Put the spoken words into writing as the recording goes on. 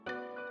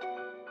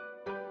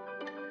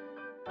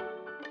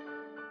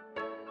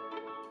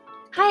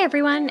Hi,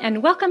 everyone,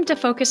 and welcome to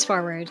Focus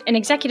Forward, an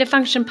executive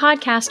function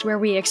podcast where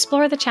we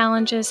explore the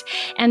challenges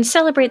and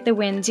celebrate the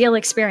wins you'll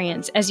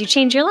experience as you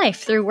change your life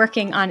through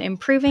working on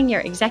improving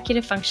your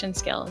executive function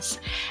skills.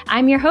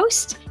 I'm your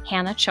host,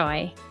 Hannah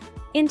Choi.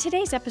 In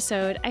today's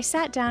episode, I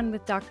sat down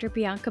with Dr.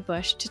 Bianca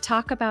Busch to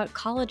talk about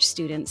college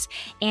students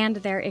and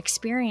their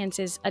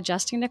experiences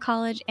adjusting to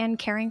college and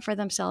caring for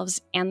themselves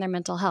and their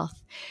mental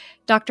health.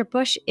 Dr.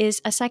 Busch is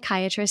a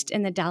psychiatrist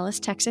in the Dallas,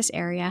 Texas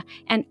area,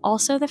 and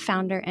also the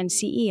founder and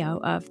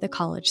CEO of the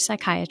College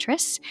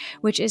Psychiatrists,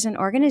 which is an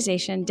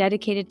organization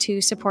dedicated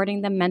to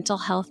supporting the mental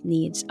health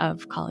needs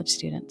of college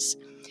students.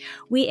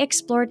 We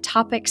explored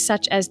topics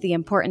such as the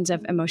importance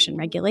of emotion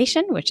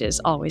regulation, which is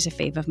always a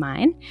fave of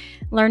mine,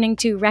 learning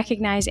to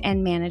recognize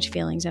and manage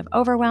feelings of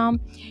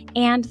overwhelm,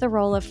 and the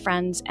role of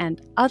friends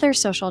and other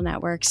social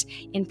networks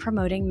in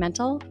promoting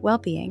mental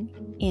well-being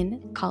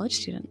in college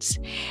students.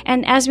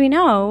 And as we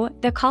know,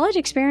 the college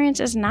experience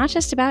is not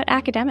just about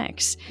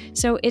academics,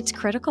 so it's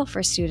critical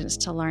for students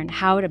to learn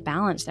how to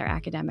balance their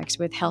academics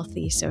with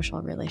healthy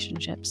social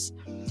relationships.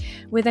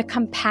 With a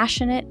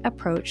compassionate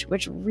approach,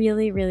 which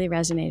really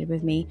resonated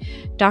with me,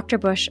 Dr.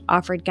 Busch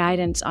offered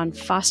guidance on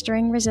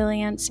fostering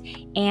resilience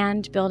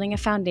and building a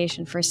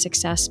foundation for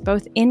success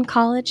both in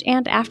college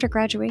and after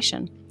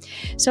graduation.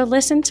 So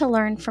listen to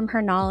learn from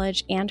her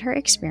knowledge and her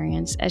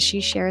experience as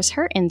she shares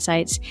her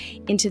insights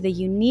into the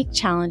unique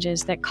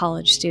challenges that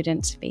college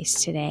students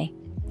face today.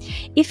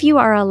 If you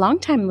are a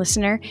longtime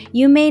listener,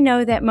 you may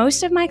know that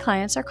most of my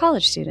clients are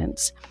college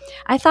students.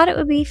 I thought it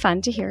would be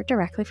fun to hear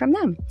directly from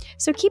them.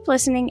 So keep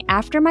listening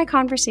after my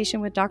conversation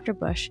with Dr.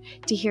 Busch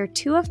to hear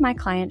two of my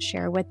clients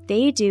share what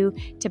they do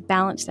to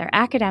balance their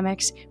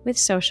academics with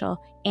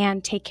social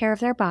and take care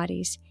of their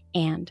bodies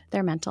and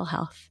their mental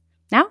health.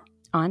 Now,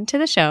 on to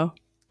the show.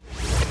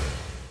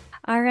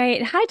 All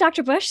right. Hi,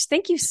 Dr. Busch.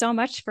 Thank you so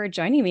much for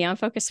joining me on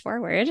Focus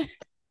Forward.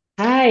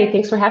 Hi,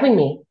 thanks for having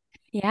me.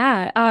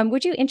 Yeah.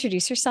 Would you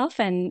introduce yourself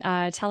and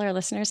tell our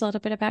listeners a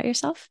little bit about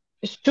yourself?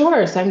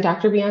 Sure. So I'm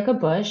Dr. Bianca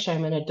Busch.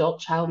 I'm an adult,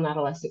 child, and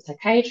adolescent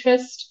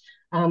psychiatrist.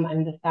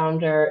 I'm the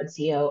founder and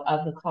CEO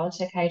of the College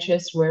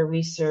Psychiatrists, where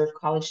we serve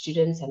college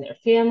students and their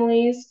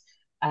families.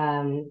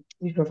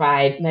 We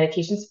provide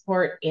medication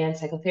support and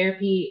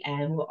psychotherapy,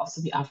 and we'll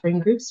also be offering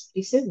groups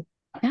pretty soon.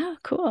 Oh,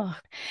 cool.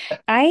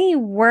 I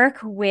work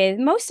with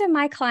most of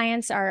my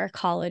clients are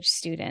college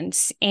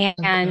students, Okay.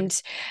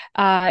 and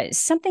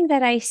something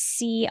that I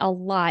see a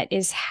lot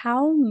is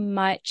how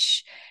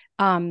much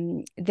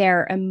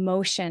their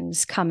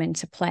emotions come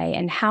into play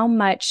and how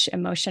much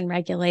emotion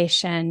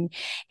regulation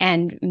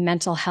and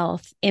mental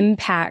health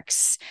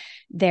impacts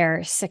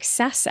their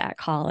success at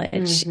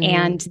college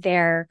and hmm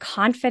their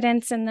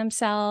confidence in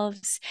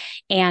themselves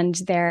and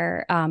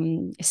their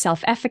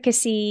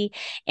self-efficacy.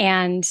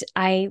 And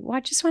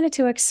just wanted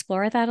to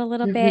explore that a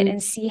little bit hmm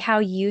and see how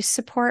you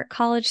support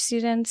college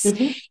students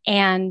hmm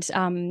and,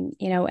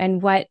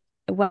 and what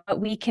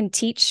we can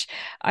teach,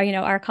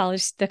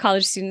 the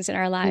college students in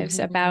our lives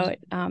hmm about,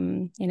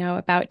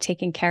 about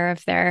taking care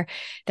of their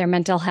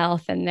mental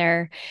health and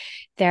their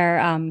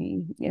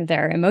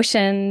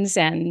emotions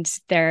and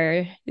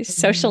their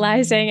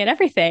socializing and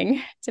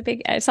everything.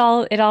 It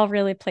all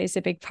really plays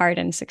a big part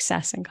in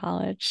success in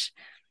college.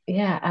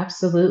 Yeah,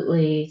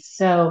 absolutely.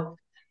 There's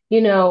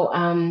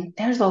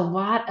a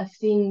lot of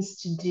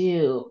things to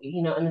do.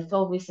 In the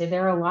field, we say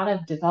there are a lot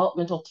of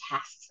developmental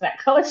tasks that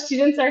college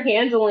students are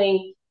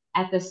handling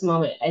at this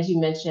moment. As you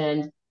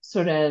mentioned,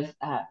 sort of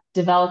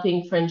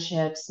developing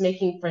friendships,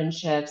 making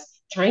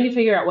friendships, trying to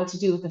figure out what to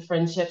do with the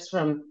friendships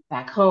from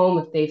back home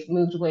if they've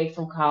moved away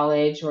from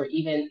college, or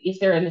even if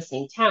they're in the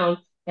same town,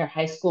 their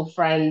high school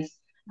friends,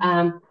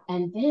 and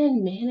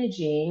then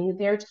managing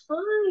their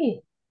time.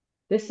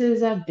 This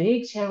is a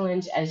big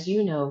challenge, as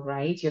you know,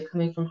 right? You're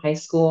coming from high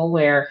school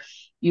where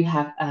you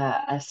have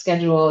a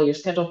schedule, you're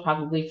scheduled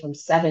probably from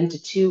 7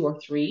 to 2 or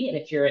 3. And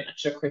if you're in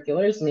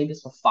extracurriculars, maybe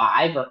it's for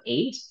 5 or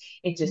 8.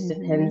 It just Mhm.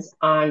 depends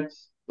on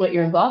what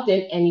you're involved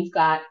in. And you've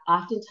got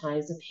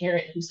oftentimes a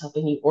parent who's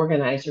helping you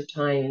organize your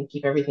time and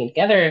keep everything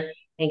together.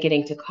 And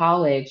getting to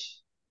college,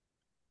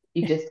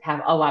 you just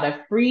have a lot of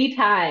free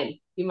time.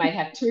 You might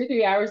have 2 or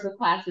 3 hours of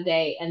class a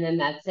day, and then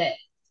that's it.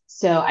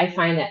 So I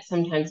find that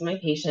sometimes my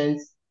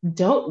patients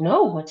don't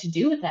know what to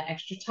do with that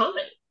extra time.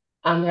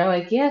 They're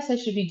like, yes, I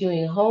should be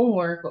doing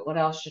homework, but what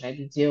else should I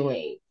be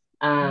doing?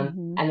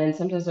 Mhm. And then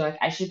sometimes they're like,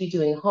 I should be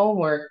doing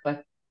homework,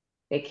 but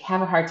they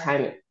have a hard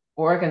time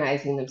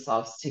organizing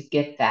themselves to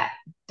get that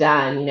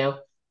done.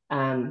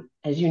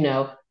 As you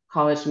know,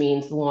 college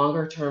means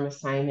longer term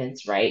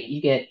assignments, right?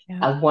 You get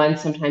Yeah.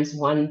 sometimes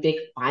one big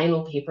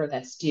final paper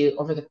that's due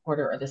over the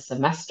quarter or the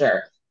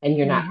semester, and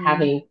you're not Mhm.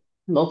 having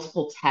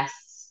multiple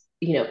tests,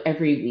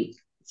 every week.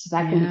 So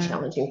that can be Yeah.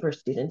 challenging for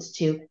students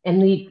too, and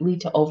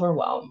lead to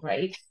overwhelm,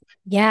 right?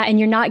 Yeah, and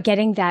you're not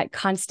getting that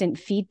constant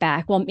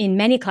feedback. Well, in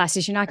many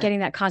classes, you're not getting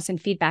that constant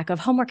feedback of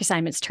homework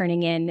assignments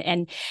turning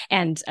in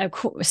and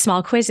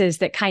small quizzes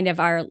that kind of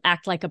are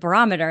act like a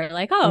barometer.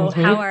 Like, oh,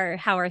 Mm-hmm.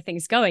 how are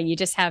things going? You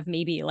just have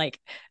maybe like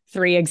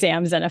three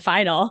exams and a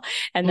final,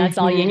 and that's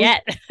all you Mm-hmm.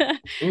 get.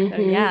 So Mm-hmm.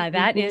 yeah,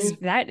 Mm-hmm.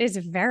 that is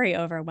very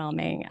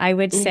overwhelming. I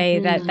would say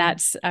that Mm-hmm.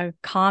 that's a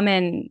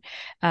common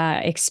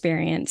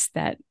experience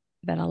that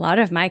a lot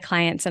of my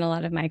clients and a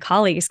lot of my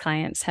colleagues'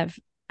 clients have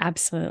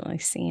absolutely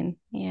seen.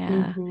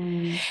 Yeah.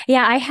 Mm-hmm.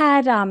 Yeah, I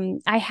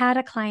had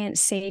a client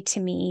say to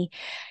me,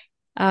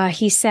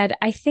 he said,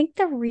 I think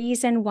the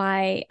reason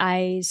why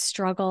I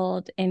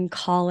struggled in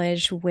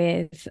college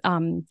with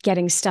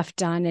getting stuff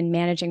done and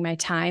managing my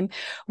time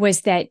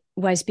was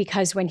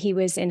because when he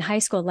was in high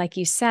school, like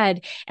you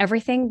said,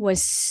 everything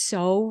was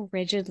so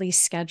rigidly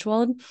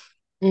scheduled.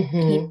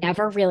 He Mm-hmm.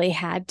 never really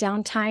had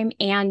downtime,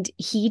 and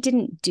he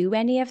didn't do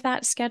any of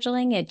that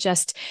scheduling. It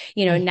just,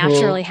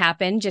 naturally Mm-hmm.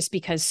 happened just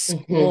because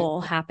Mm-hmm.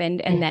 school happened.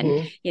 And then,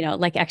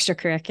 Mm-hmm. like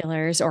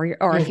extracurriculars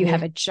or if you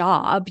have a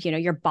job,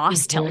 your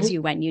boss tells Mm-hmm.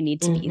 you when you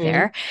need to be Mm-hmm.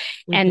 there.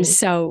 And Mm-hmm.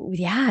 so,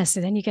 yeah, so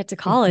then you get to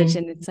college Mm-hmm.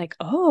 and it's like,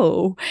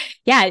 oh,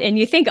 yeah. And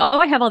you think, oh,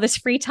 I have all this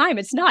free time.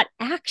 It's not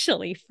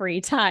actually free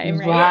time,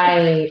 right?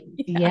 Right.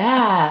 Yeah.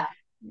 Yeah.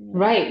 Yeah.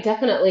 Right,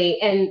 definitely.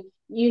 And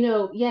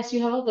yes,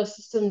 you have all those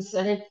systems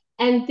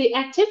and the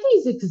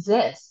activities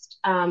exist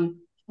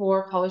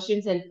for college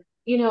students. And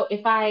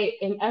if I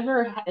am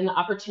ever in the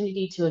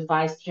opportunity to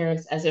advise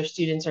parents as their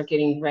students are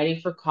getting ready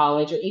for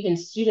college, or even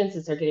students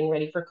as they're getting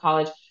ready for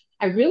college,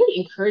 I really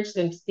encourage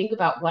them to think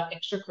about what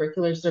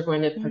extracurriculars they're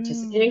going to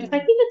participate in because I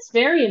Mm. think it's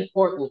very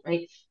important,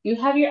 right? You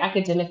have your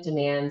academic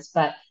demands,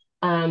 but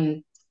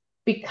um,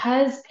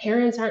 because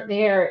parents aren't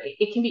there,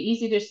 it can be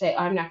easy to say,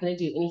 I'm not going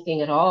to do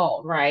anything at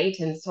all, right?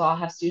 And so I'll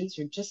have students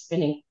who are just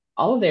spending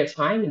all of their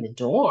time in the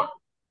dorm,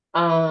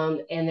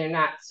 and they're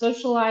not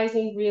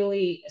socializing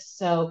really.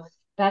 So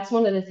that's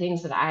one of the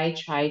things that I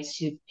try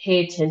to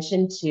pay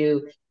attention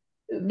to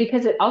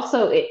because it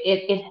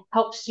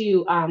helps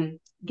you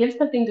give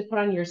something to put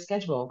on your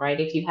schedule, right?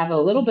 If you have a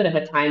little bit of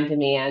a time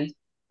demand,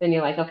 then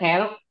you're like,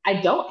 okay,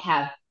 I don't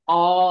have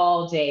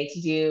all day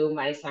to do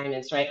my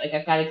assignments, right? Like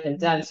I've got to get them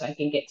done so I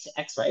can get to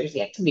X, Y, or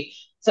Z activity.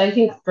 So I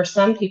think for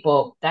some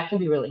people that can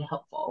be really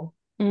helpful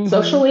Hmm.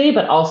 socially,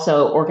 but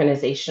also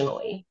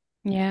organizationally.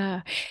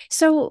 Yeah.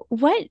 So,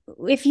 what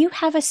if you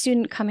have a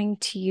student coming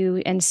to you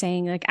and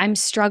saying, like, I'm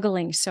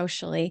struggling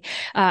socially?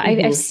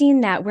 I've Hmm.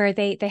 seen that where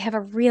they have a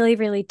really,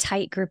 really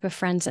tight group of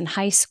friends in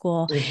high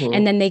school,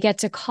 and Hmm. then they get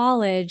to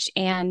college,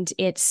 and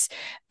it's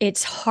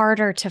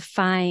harder to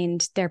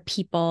find their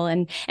people.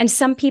 And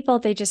some people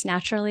they just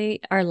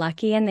naturally are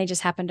lucky, and they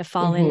just happen to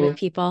fall in with Hmm.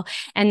 people,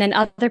 and then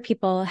other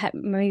people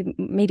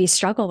maybe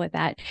struggle with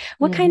that.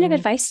 What kind of Hmm.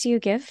 advice do you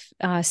give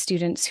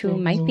students who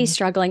might be Hmm.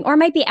 struggling or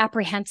might be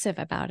apprehensive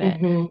about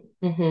it? Hmm.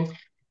 Hmm.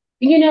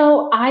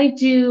 I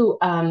do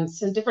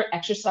some different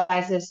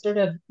exercises, sort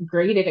of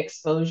graded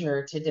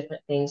exposure to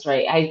different things,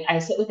 right? I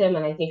sit with them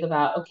and I think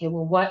about, okay,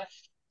 well, what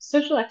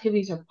social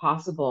activities are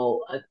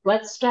possible?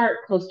 Let's start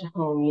close to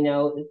home.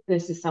 If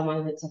this is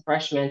someone that's a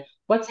freshman.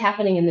 What's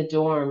happening in the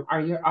dorm?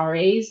 Are your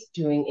RAs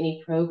doing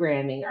any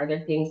programming? Are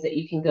there things that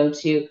you can go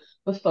to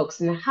with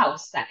folks in the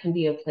house? That can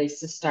be a place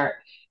to start.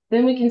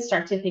 Then we can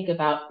start to think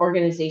about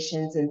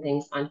organizations and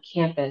things on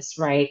campus,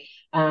 right?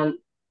 Um,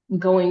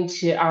 Going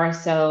to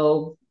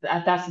RSO,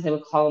 that's what they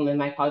would call them in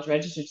my college,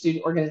 registered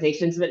student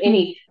organizations, but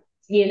Mm,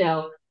 you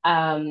know,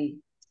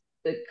 um,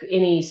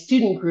 any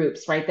student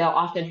groups, right? They'll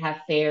often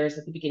have fairs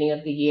at the beginning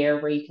of the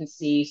year where you can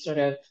see sort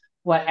of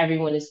what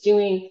everyone is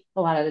doing.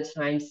 A lot of the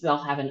times they'll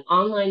have an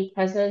online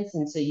presence,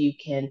 and so you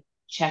can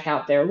check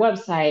out their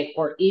website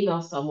or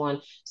email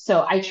someone.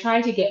 So I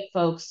try to get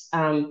folks,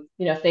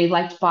 if they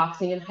liked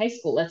boxing in high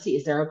school, let's see,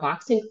 is there a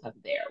boxing club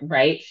there,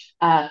 right?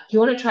 Do you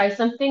want to try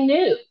something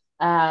new?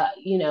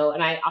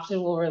 And I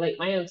often will relate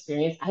my own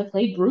experience. I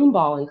played broom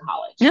ball in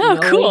college. oh,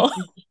 cool.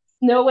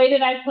 No way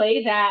did I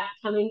play that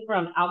coming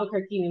from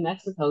Albuquerque, New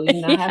Mexico,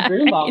 even though I have Yeah,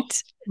 broom ball,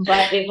 right.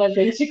 but it was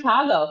in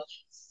Chicago.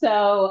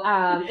 So,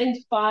 and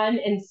fun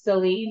and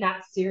silly,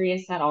 not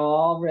serious at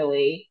all,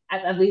 really,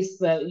 at least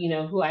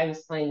who I was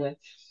playing with.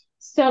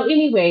 So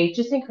anyway,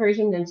 just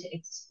encouraging them to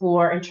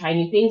explore and try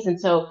new things. And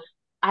so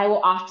I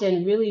will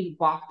often really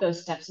walk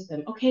those steps with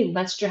them. Okay,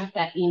 let's draft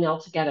that email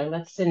together.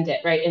 Let's send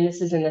it, right? And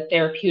this is in the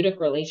therapeutic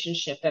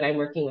relationship that I'm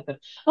working with them.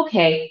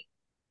 Okay,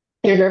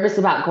 you're nervous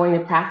about going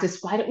to practice.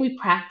 Why don't we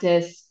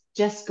practice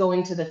just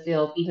going to the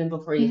field even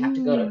before you have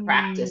to go to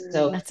practice?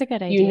 So That's a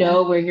good you idea.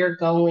 know where you're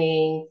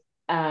going.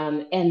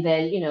 And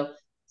then,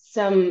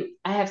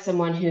 I have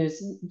someone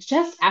who's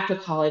just after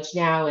college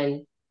now,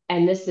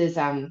 and this is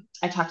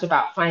I talked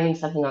about finding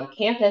something on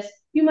campus.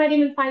 You might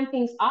even find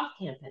things off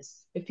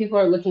campus if people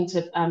are looking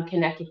to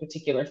connect with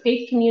particular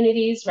faith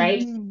communities,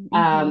 right?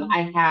 Mm-hmm.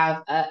 I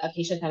have a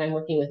patient that I'm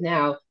working with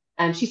now.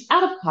 She's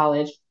out of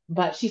college,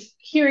 but she's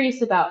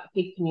curious about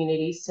faith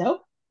communities. So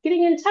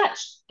getting in touch,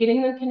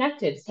 getting them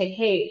connected, say,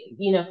 hey,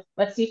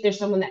 let's see if there's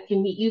someone that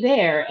can meet you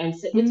there and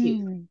sit with you.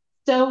 Mm.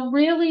 So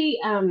really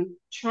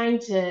trying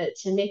to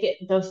make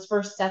it those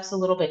first steps a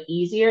little bit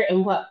easier.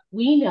 And what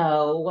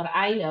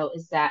I know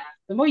is that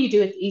the more you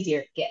do it, the easier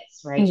it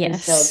gets, right? And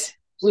so Yes.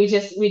 we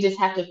just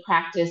have to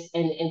practice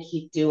and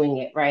keep doing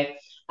it, right?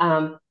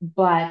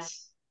 But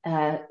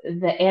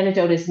the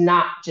antidote is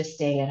not just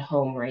staying at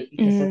home, right?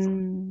 Because that's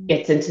Mm.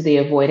 gets into the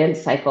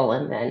avoidance cycle,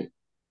 and then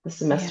the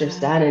semester's Yeah.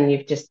 done, and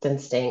you've just been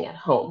staying at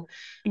home.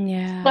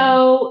 Yeah.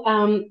 So,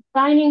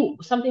 finding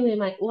something they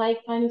might like,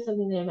 finding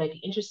something they might be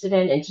interested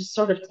in, and just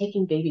sort of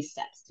taking baby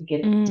steps to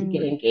get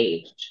Mm.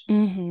 engaged.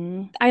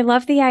 I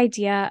love the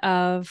idea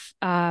of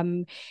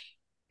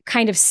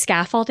kind of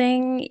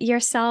scaffolding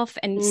yourself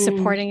and Mm,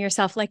 supporting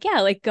yourself. Like, yeah,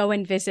 like go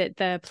and visit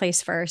the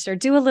place first or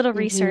do a little hmm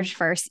research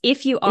first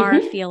if you are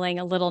hmm feeling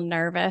a little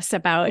nervous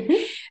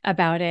hmm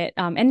about it.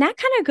 And that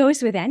kind of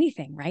goes with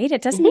anything, right?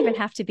 It doesn't even hmm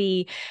have to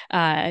be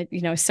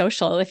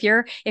social. If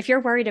you're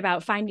worried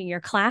about finding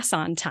your class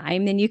on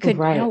time, then you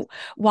could, Right.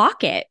 walk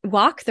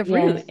the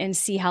route Yes. and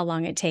see how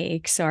long it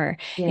takes, or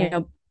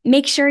Yes.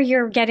 make sure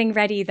you're getting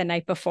ready the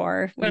night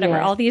before,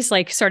 whatever. All Yes. these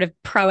like sort of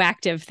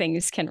proactive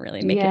things can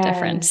really make a Yes.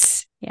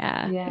 difference.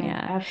 Yeah, Yes.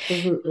 yeah.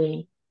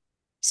 Absolutely.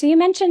 So you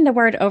mentioned the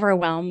word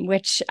overwhelm,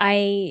 which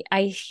I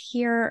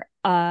hear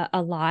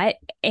a lot.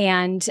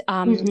 And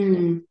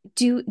hmm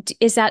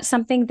is that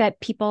something that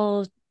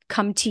people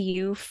come to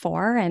you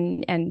for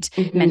and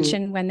hmm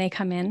mention when they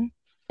come in?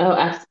 Oh,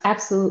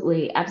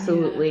 absolutely. Yeah.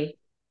 Absolutely.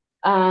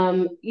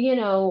 You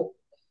know,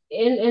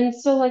 and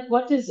so like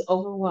what does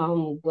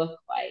overwhelm look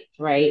like,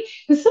 right?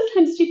 Because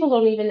sometimes people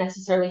don't even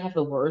necessarily have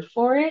the word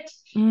for it,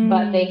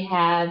 but they Mm,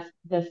 have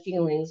the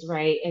feelings,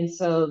 right? And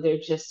so they're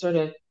just sort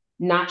of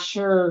not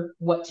sure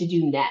what to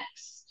do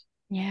next,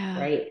 yeah.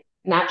 right?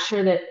 Not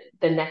sure that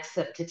the next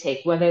step to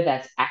take, whether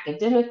that's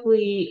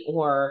academically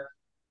or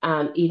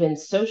even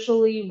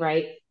socially,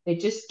 right? They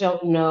just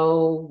don't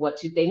know what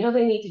to. They know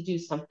they need to do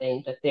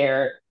something, but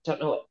they're don't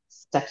know what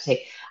step to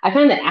take. I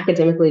find that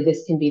academically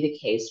this can be the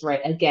case, right?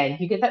 Again,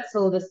 you get that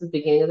syllabus at the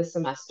beginning of the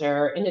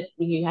semester, and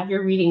you have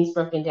your readings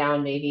broken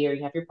down, maybe, or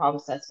you have your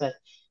problem sets, but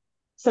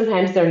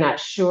sometimes they're not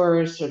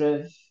sure, sort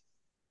of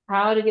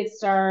how to get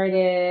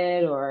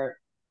started, or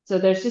so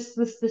there's just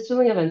this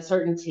feeling of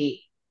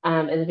uncertainty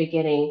in the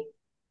beginning.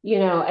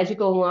 As you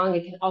go along,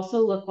 it can also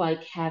look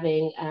like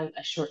having a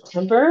short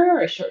temper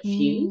or a short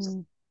fuse,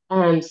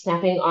 Mm,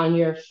 snapping on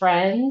your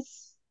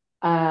friends,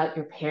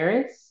 your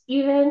parents,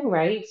 even,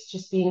 right?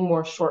 Just being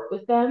more short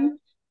with them.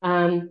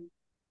 Um,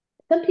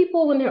 some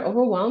people, when they're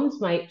overwhelmed,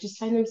 might just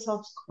find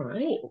themselves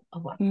crying a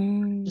lot,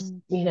 just,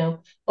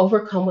 mm,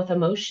 overcome with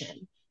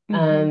emotion.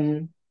 mhm,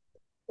 Um,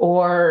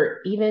 or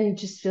even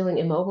just feeling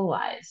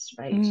immobilized,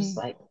 right? Just mm,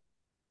 like,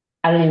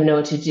 I don't even know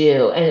what to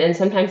do. And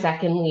sometimes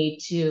that can lead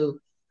to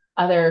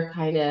other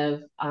kind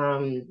of,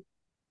 I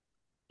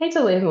hate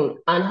to label them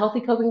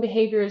unhealthy coping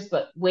behaviors,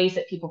 but ways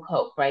that people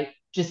cope, right?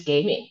 Just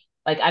gaming.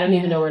 Like, I don't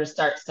even yeah. know where to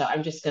start. So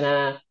I'm just going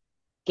to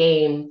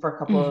game for a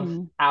couple of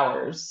Mhm,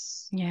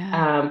 hours.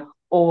 yeah.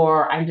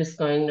 Or I'm just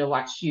going to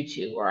watch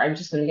YouTube, or I'm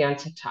just going to get on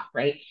TikTok,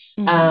 right?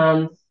 Mhm,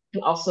 Um,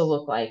 can also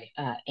look like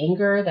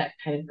anger that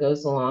kind of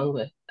goes along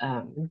with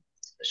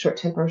short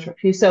temper, short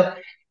fuse. So,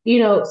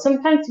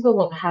 sometimes people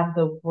won't have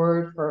the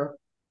word for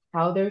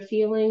how they're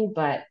feeling,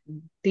 but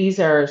these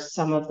are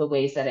some of the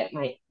ways that it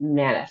might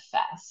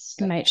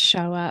manifest, it I might guess.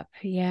 show up.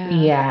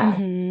 Yeah.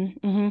 Yeah.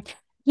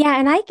 Yeah,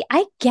 and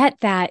I get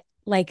that,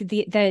 like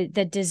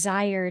the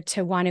desire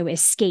to want to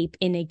escape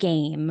in a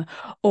game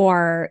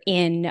or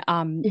in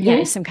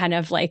hmm some kind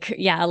of like,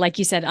 yeah, like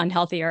you said,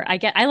 unhealthy, or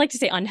I like to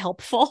say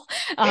unhelpful.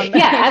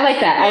 Yeah, I like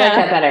that. I like Yeah.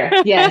 that better.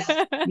 Yes.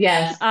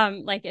 Yes.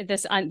 Like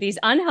these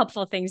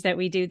unhelpful things that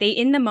we do, they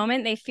in the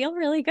moment they feel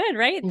really good,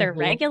 right? They're hmm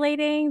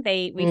regulating,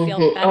 we feel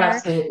Oh,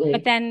 better,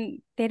 but absolutely.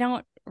 then they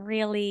don't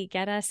really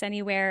get us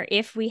anywhere.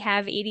 If we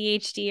have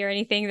ADHD or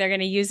anything, they're going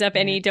to use up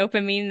Yeah. any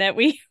dopamine that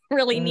we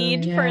really Oh,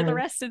 need for the yes.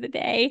 rest of the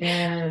day.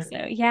 Yeah.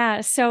 So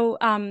yeah, so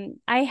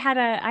I had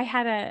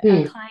a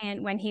Hmm.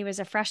 client when he was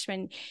a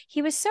freshman.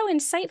 He was so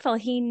insightful.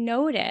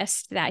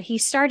 He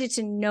started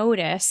to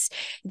notice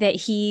that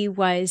he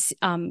was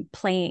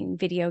playing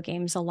video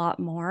games a lot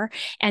more,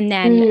 Hmm.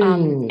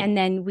 and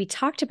then we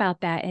talked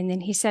about that, and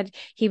then he said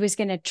he was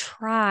going to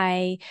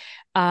try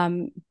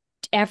um,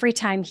 every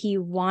time he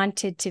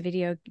wanted to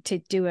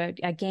do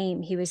a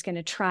game, he was going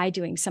to try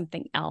doing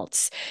something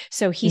else.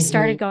 So he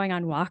started hmm going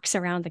on walks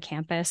around the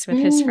campus with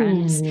his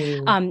friends.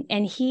 Hmm.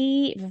 And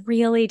he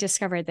really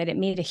discovered that it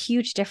made a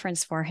huge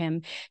difference for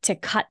him to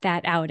cut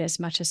that out as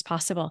much as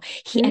possible.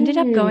 He ended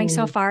up going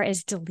so Hmm. far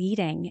as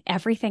deleting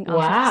everything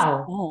off of his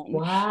Wow.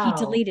 phone. He Wow.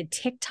 deleted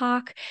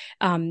TikTok.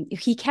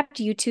 He kept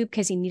YouTube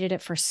because he needed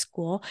it for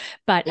school,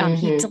 but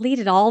he hmm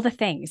deleted all the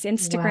things,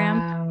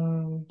 Instagram.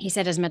 Wow. He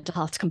said his mental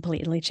health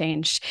completely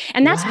changed.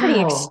 And that's pretty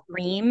Wow.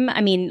 extreme.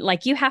 I mean,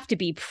 like you have to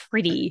be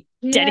pretty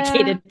Yeah.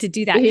 dedicated to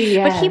do that.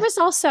 But he Yes. was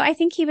also, I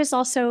think he was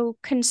also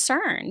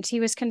concerned. He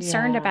was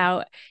concerned Yeah.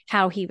 about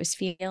how he was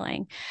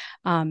feeling.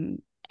 Um,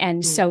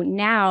 And Mm. so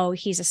now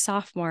he's a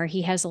sophomore.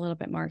 He has a little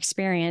bit more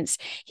experience.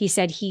 He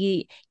said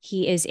he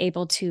is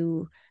able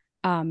to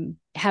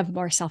have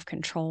more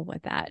self-control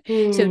with that.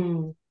 So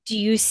Mm. do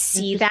you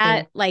see that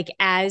Interesting. like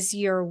as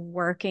you're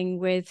working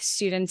with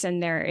students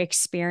and their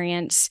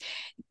experience,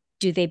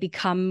 do they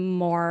become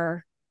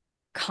more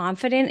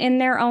confident in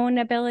their own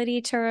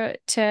ability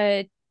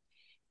to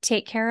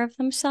take care of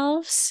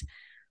themselves?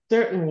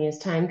 Certainly, as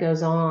time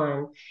goes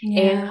on,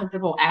 and Yeah.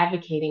 comfortable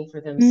advocating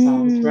for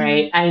themselves, Mm,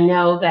 right? I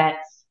know that,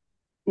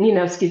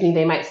 excuse me,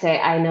 they might say,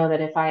 I know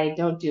that if I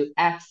don't do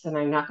X, then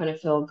I'm not going to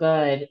feel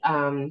good.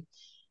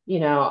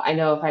 I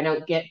know if I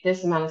don't get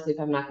this amount of sleep,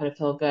 I'm not going to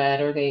feel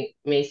good. Or they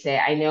may say,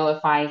 I know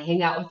if I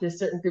hang out with this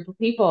certain group of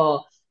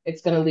people,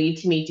 it's going to lead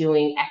to me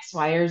doing X,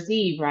 Y, or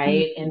Z,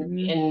 right?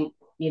 mhm,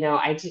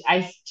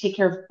 I take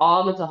care of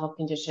all mental health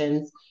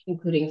conditions,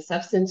 including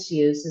substance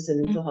use as a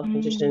mental health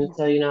condition. mhm,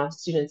 So,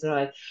 students are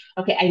like,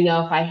 okay, I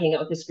know if I hang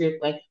out with this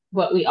group, like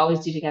what we always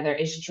do together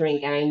is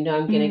drink, and I know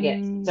I'm going to get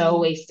so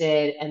mm,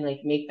 wasted and like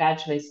make bad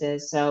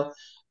choices. So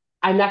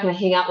I'm not going to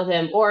hang out with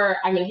them, or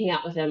I'm going to hang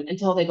out with them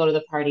until they go to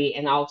the party,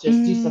 and I'll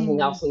just do something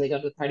mm, else when they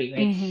go to the party,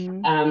 right?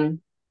 mhm.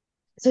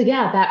 So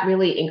yeah, that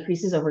really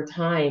increases over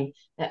time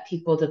that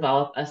people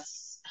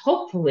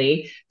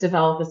hopefully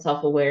develop a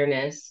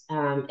self-awareness,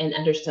 and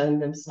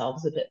understand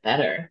themselves a bit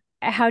better.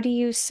 How do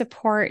you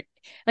support,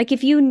 like,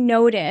 if you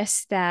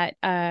notice that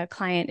a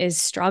client is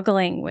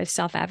struggling with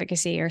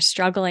self-advocacy or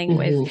struggling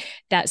with Hmm.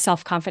 that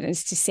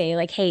self-confidence to say,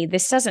 like, hey,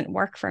 this doesn't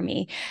work for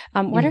me,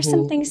 what are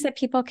some Hmm. things that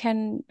people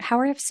can, how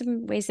are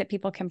some ways that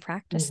people can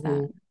practice Hmm.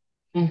 that?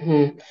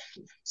 Hmm.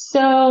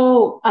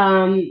 So,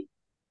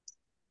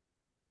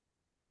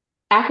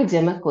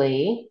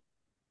 academically,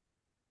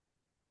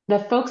 the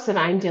folks that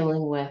I'm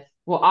dealing with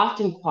will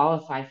often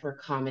qualify for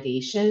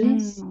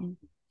accommodations. Mm,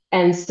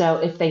 And so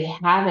if they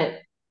haven't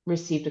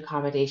received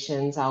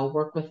accommodations, I'll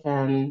work with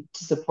them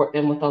to support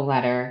them with a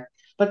letter.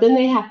 But then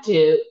they have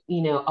to,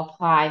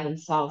 apply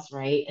themselves,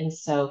 right? And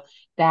so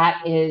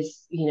that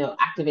is,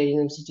 activating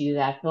them to do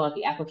that, fill out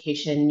the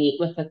application, meet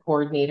with the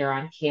coordinator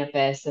on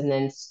campus, and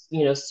then,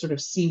 sort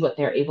of see what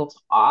they're able to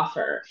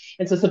offer.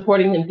 And so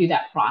supporting them through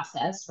that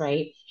process,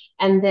 right?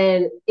 And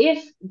then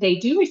if they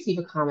do receive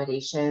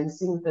accommodations,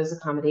 seeing if those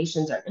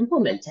accommodations are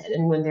implemented.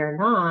 And when they're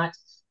not,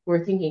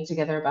 we're thinking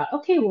together about,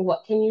 okay, well,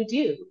 what can you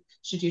do?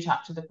 Should you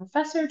talk to the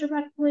professor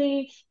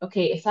directly?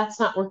 Okay, if that's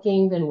not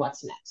working, then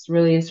what's next?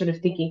 Really sort of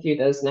thinking through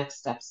those next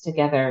steps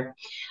together.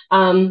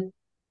 Um,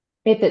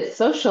 if it's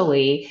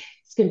socially,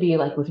 it's going to be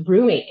like with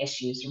roommate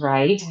issues,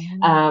 right?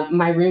 oh,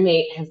 My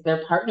roommate has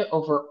their partner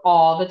over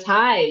all the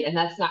time, and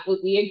that's not what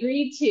we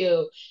agreed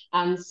to.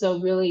 So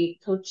really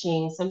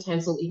coaching,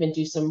 sometimes we'll even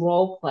do some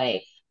role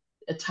play,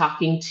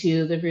 talking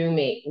to the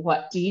roommate.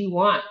 What do you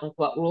want? Like,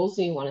 what rules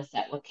do you want to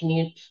set? What can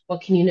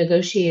you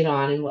negotiate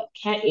on, and what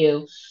can't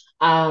you?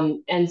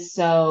 And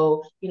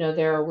so,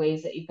 there are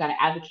ways that you've got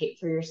to advocate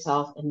for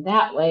yourself in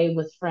that way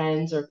with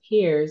friends or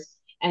peers.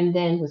 And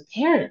then with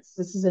parents,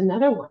 this is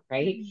another one,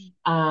 right?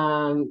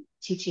 mm,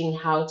 Teaching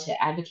how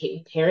to advocate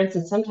with parents.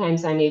 And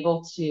sometimes I'm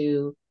able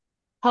to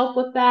help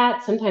with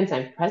that. Sometimes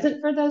I'm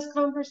present for those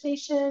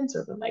conversations,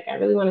 or like, I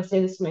really want to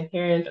say this to my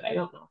parent, but I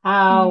don't know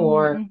how,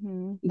 or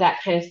mhm,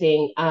 that kind of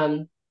thing.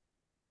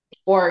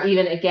 Or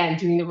even again,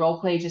 doing the role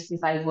play just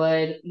as I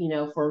would,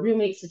 for a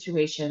roommate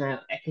situation. I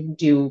can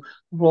do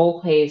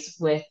role plays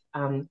with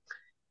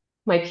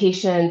my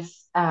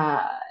patients,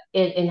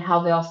 in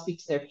how they all speak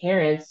to their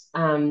parents.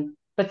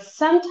 But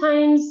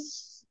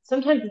sometimes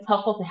it's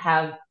helpful to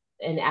have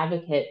an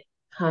advocate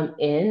come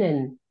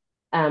in,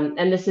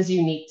 and this is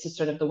unique to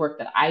sort of the work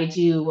that I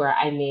do, where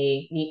I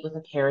may meet with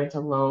a parent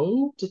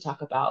alone to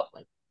talk about,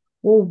 like,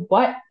 well,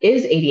 what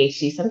is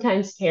ADHD?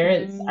 Sometimes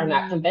parents are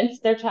not mm,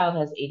 convinced their child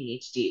has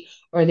ADHD,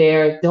 or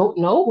they don't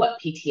know what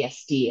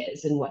PTSD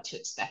is and what to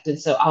expect. And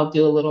so I'll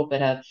do a little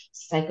bit of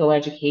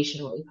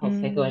psychoeducation, what we call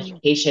mm,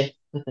 psychoeducation,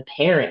 with the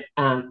parent,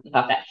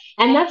 about that.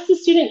 And that's the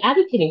student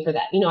advocating for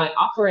that. I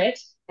offer it,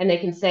 and they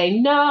can say,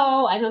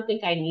 no, I don't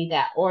think I need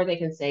that. Or they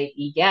can say,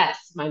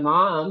 yes, my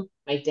mom,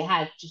 my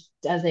dad just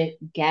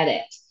doesn't get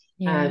it.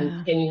 yeah.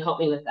 Can you help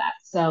me with that?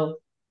 So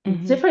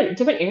Mhm.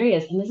 different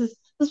areas. And this is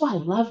why I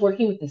love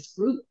working with this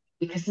group,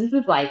 because this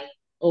is like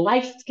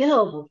life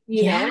skills.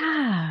 Yeah.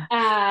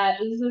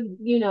 This is,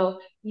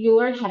 you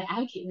learn how to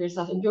advocate for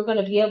yourself, and you're going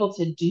to be able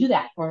to do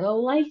that for a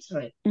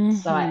lifetime.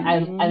 So I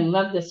Mhm.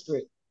 love this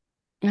group.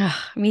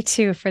 Ugh, me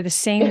too, for the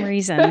same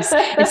reasons.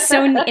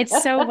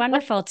 It's so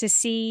wonderful to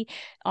see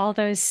all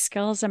those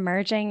skills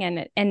emerging,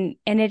 and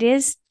it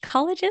is,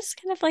 college is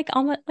kind of like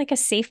almost like a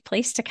safe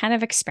place to kind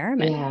of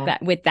experiment Yeah,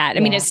 that with that.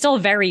 I mean, it's yeah, still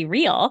very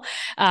real,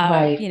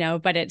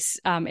 right. but it's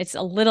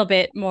a little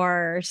bit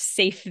more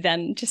safe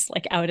than just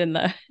like out in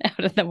the out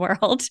in the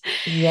world.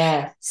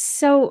 Yes.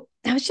 So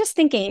I was just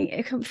thinking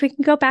if we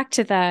can go back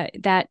to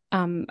that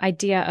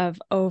idea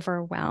of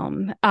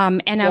overwhelm.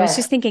 And I was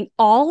just Yes. thinking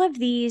all of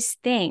these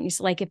things,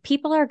 like if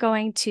people are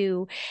going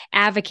to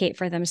advocate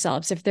for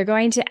themselves, if they're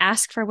going to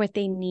ask for what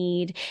they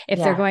need,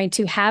 if they're Yeah. going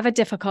to have a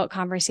difficult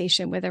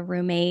conversation with a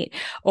roommate,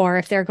 or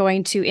if they're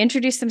going to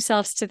introduce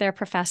themselves to their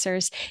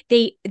professors,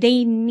 they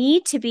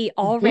need to be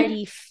Hmm.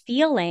 already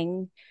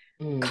feeling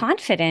Mm,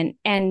 confident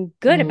and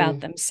good about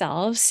mm,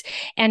 themselves.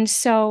 And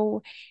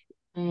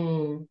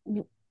mm,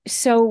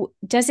 so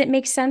does it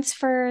make sense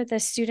for the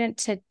student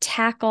to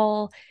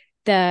tackle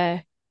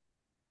the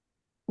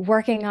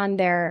working on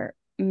their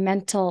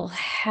mental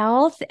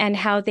health and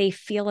how they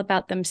feel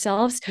about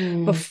themselves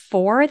mm,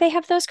 before they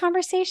have those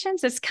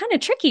conversations? It's kind of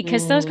tricky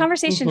because those mm,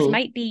 conversations hmm.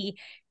 might be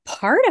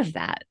part of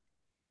that.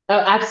 Oh,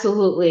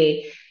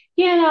 absolutely.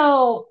 You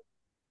know,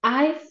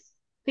 I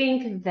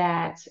think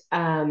that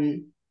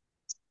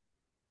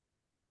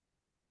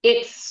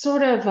it's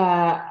sort of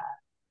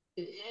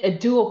a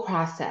dual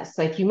process.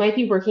 Like you might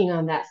be working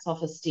on that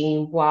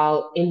self-esteem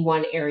while in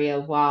one area,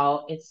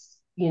 while it's,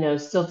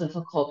 still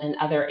difficult in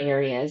other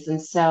areas.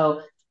 And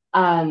so,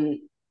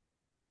 um,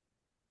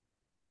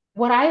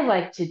 what I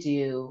like to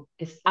do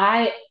is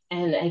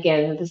and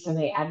again, this is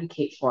something I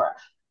advocate for.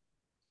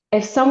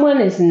 If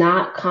someone is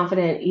not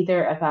confident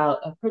either about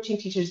approaching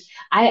teachers,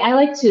 I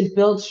like to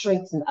build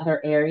strengths in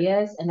other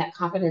areas, and that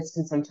confidence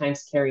can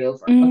sometimes carry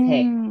over.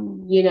 Okay,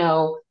 Mm. you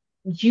know,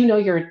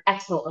 you're an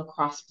excellent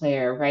lacrosse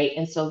player, right?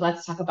 And so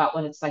let's talk about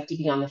what it's like to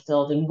be on the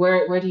field and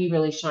where do you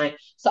really shine.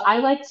 So I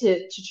like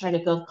to try to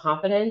build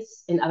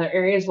confidence in other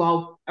areas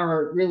while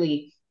or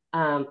really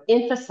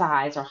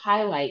emphasize or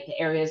highlight the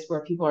areas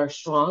where people are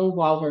strong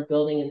while we're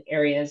building in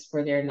areas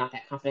where they're not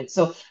that confident.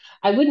 So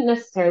I wouldn't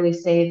necessarily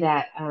say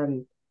that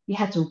you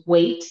have to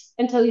wait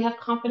until you have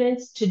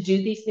confidence to do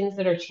these things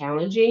that are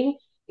challenging.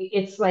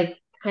 It's like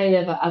kind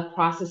of a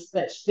process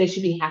that they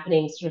should be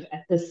happening sort of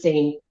at the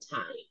same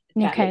time, if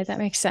that Okay, makes that sense.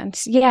 makes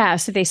sense. Yeah,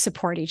 so they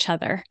support each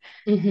other.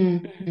 Hmm. Hmm.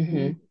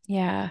 Mhm.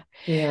 Yeah.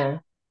 Yeah.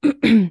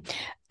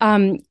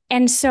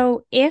 And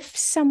so if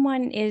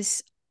someone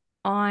is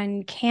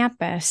on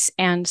campus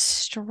and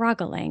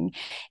struggling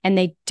and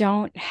they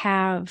don't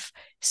have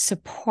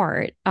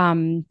support,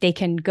 they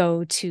can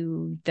go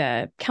to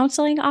the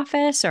counseling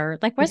office or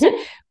like, what's it?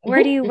 Hmm.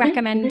 Where do Hmm. you Hmm.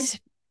 recommend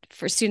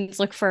for students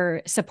look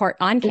for support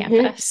on Hmm.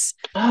 campus?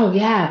 Oh,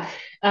 yeah.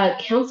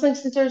 Counseling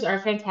centers are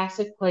a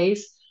fantastic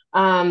place.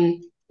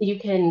 You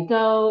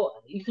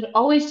can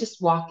always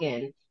just walk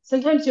in.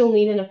 Sometimes you'll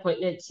need an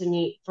appointment to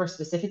meet for a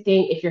specific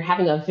thing. If you're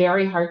having a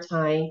very hard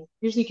time,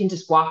 usually you can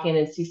just walk in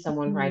and see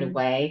someone right Mm-hmm.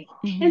 away.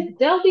 Mm-hmm. And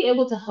they'll be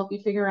able to help you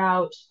figure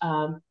out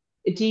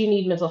do you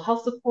need mental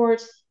health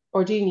support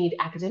or do you need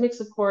academic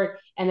support?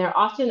 And there are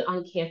often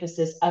on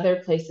campuses other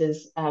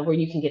places where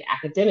you can get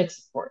academic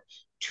support,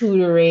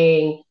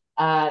 tutoring,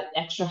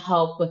 extra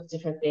help with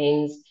different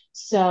things.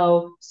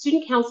 So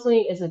student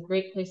counseling is a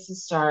great place to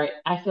start.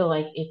 I feel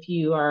like if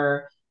you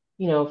are,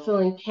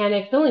 feeling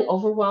panic, feeling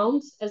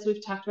overwhelmed, as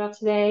we've talked about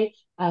today,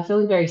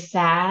 feeling very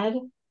sad,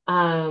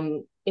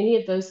 any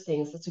of those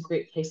things, that's a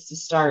great place to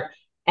start.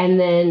 And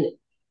then,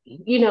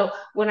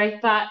 when I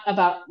thought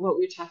about what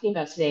we were talking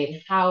about today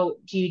and how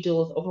do you deal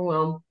with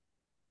overwhelm,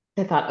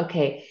 I thought,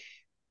 okay,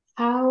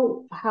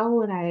 how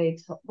would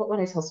what would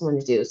I tell someone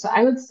to do? So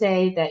I would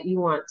say that you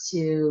want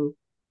to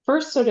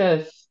first sort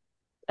of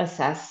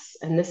assess,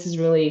 and this is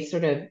really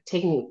sort of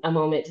taking a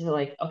moment to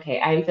like, okay,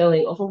 I'm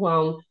feeling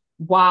overwhelmed.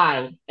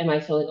 Why am I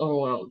feeling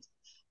overwhelmed?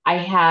 I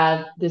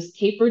have this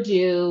paper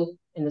due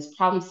and this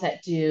problem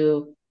set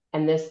due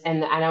and this,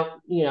 and I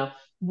don't,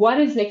 what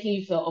is making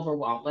you feel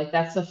overwhelmed? Like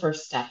that's the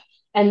first step.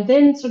 And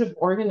then sort of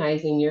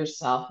organizing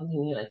yourself and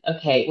thinking like,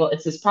 okay, well,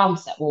 it's this problem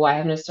set. Well, why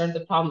haven't I started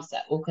the problem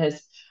set? Well,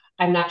 because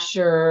I'm not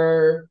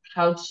sure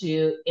how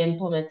to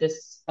implement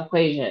this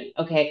equation.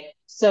 Okay.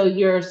 So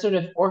you're sort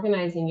of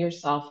organizing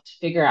yourself to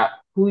figure out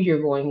who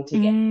you're going to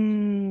get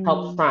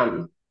help Mm.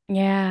 from.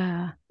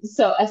 Yeah.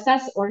 So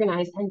assess,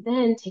 organize, and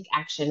then take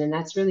action. And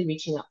that's really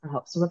reaching out for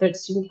help. So whether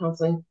it's student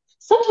counseling,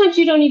 sometimes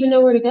you don't even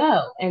know where to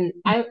go. And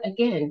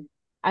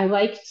I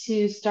like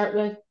to start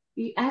with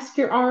you ask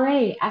your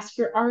RA, ask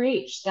your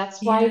RH.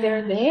 That's why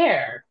they're Yeah.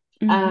 there.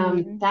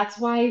 Mm-hmm. That's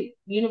why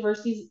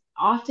universities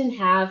often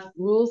have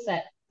rules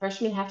that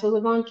freshmen have to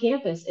live on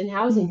campus in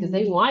housing because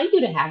they Mm-hmm. want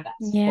you to have that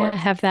Yeah, support.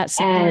 have that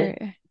And support.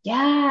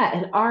 yeah,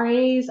 and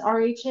RAs,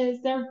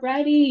 RHs, they're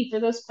ready for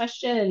those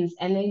questions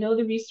and they know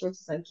the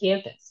resources on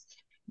campus.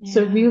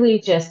 So Yeah. really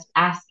just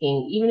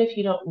asking, even if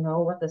you don't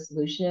know what the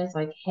solution is,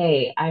 like,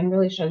 hey, I'm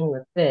really struggling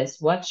with this.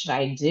 What should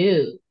I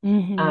do?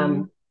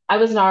 Mm-hmm. I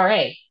was an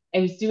RA. I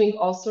was doing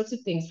all sorts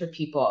of things for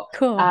people.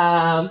 Cool.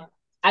 Um,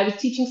 I was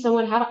teaching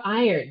someone how to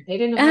iron. They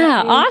didn't know how to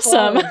Ah, iron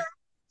awesome. clothes.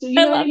 So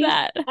you I know what I love mean?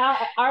 that.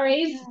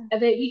 RAs Yeah.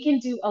 that we can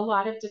do a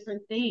lot of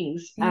different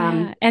things.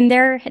 Yeah. And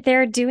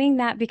they're doing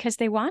that because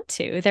they want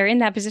to. They're in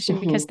that position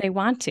because Mhm, they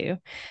want to.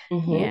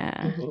 mhm, Yeah.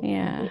 mhm,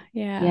 Yeah. mhm.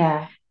 Yeah.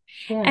 Yeah,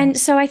 yeah. And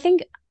so I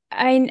think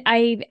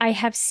I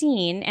have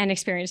seen and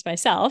experienced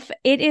myself.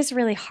 It is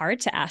really hard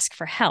to ask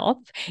for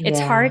help.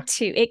 Yeah.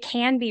 It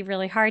can be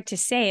really hard to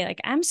say, like,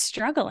 I'm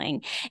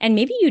struggling. And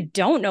maybe you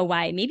don't know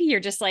why. Maybe you're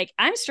just like,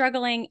 I'm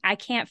struggling. I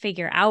can't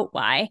figure out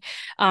why.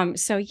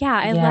 So yeah,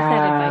 I love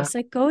that Yeah. advice.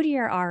 Like, go to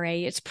your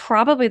RA. It's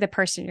probably the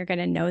person you're going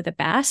to know the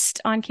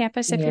best on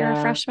campus if you're a Yeah.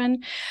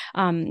 freshman.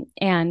 And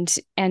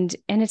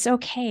it's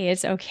okay.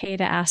 It's okay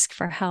to ask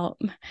for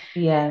help.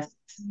 Yes.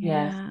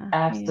 Yes. Yeah,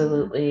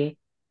 yeah. Absolutely.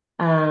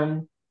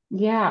 Um,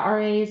 yeah,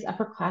 RAs,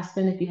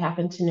 upperclassmen, if you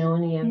happen to know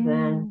any of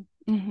them.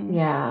 Mm-hmm.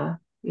 Yeah.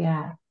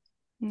 Yeah.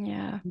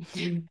 Yeah.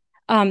 Mhm.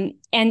 And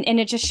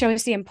it just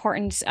shows the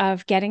importance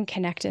of getting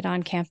connected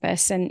on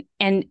campus, and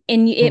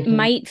it Mhm.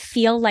 might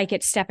feel like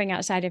it's stepping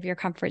outside of your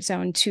comfort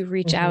zone to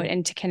reach out Mhm.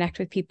 and to connect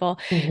with people.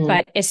 Mhm.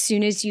 But as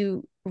soon as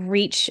you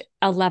reach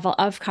a level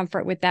of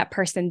comfort with that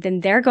person, then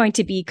they're going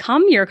to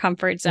become your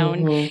comfort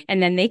zone, Mhm.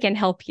 and then they can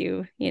help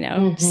you,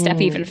 step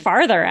even Mhm.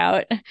 farther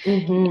out.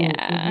 Mhm.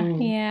 Yeah, Mhm.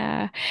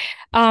 yeah.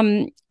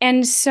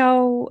 And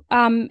so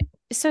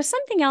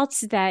something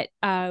else that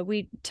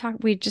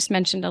we just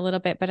mentioned a little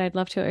bit, but I'd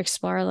love to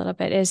explore a little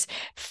bit is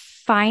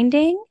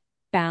finding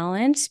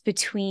balance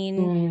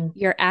between Mhm.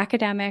 your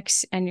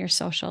academics and your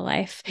social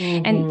life.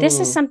 And this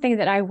is Mhm. something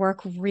that I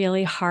work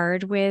really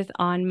hard with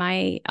on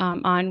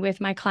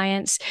with my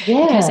clients,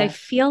 because Yeah. I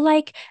feel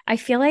like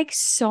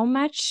so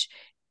much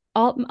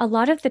a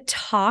lot of the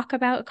talk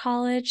about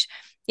college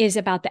is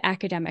about the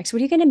academics. What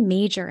are you going to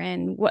major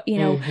in?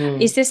 Mhm.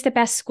 Is this the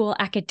best school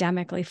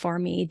academically for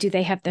me? Do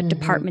they have the Mhm.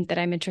 department that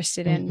I'm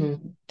interested in?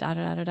 Mhm. Da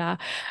da da da da.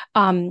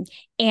 Um,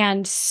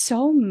 and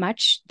so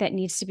much that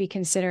needs to be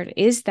considered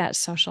is that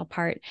social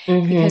part,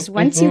 because Mhm.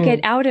 once you get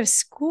Mhm. out of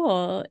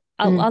school,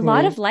 a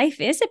lot of Mhm. life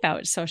is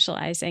about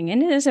socializing,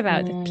 and it is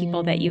about the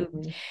people that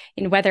Mhm.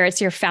 whether it's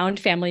your found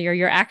family or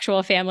your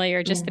actual family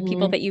or just the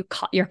people Mhm. that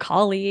your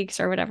colleagues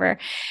or whatever.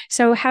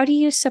 So, how do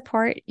you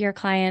support your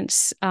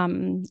clients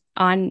on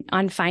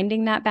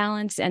finding that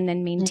balance and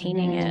then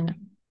maintaining it? Mhm.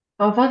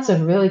 Oh, that's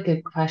a really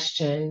good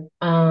question.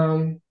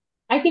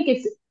 I think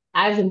it's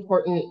as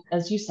important,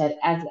 as you said,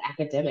 as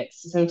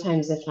academics,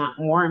 sometimes if not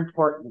more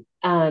important.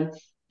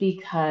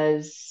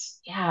 Because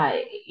yeah,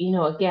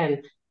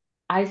 again,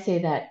 I say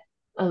that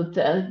a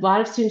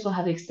lot of students will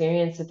have the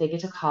experience that they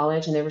get to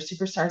college and they were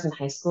superstars in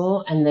high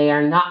school and they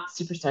are not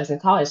superstars in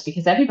college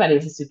because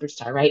everybody's a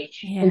superstar, right?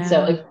 And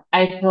so Yeah.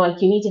 I feel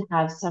like you need to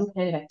have some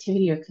kind of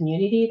activity or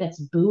community that's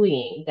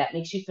buoying, that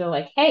makes you feel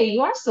like, hey,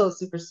 you are still a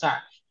superstar,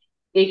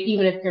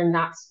 even if you're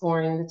not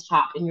scoring the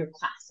top in your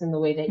class in the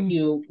way that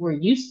you were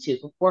used to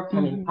before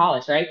coming to Mm-hmm.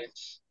 college, right?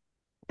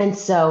 And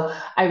so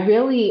I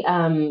really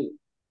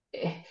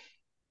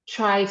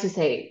try to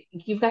say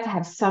you've got to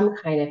have some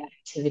kind of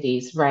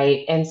activities,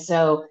 right? And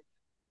so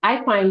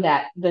I find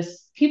that the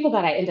people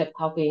that I end up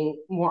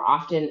helping more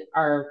often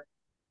are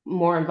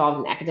more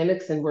involved in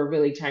academics, and we're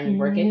really trying to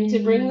work in to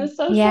bring the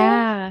social.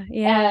 Yeah,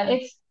 yeah.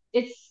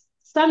 It's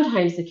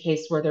sometimes the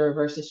case where the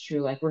reverse is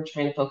true. Like we're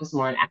trying to focus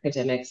more on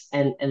academics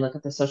and look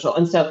at the social.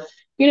 And so,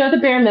 the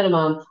bare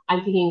minimum,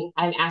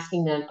 I'm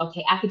asking them,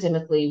 okay,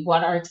 academically,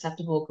 what are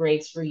acceptable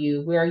grades for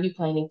you? Where are you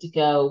planning to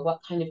go?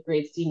 What kind of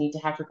grades do you need to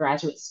have for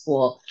graduate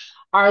school?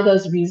 Are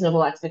those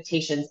reasonable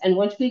expectations? And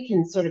once we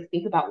can sort of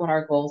think about what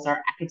our goals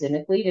are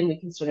academically, then we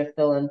can sort of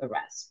fill in the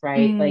rest,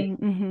 right? Like,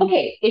 Mm-hmm.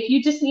 okay, if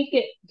you just need to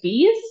get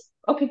B's,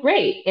 okay,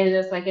 great. And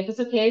it's like, if it's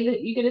okay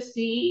that you get a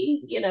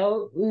C,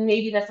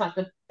 maybe that's not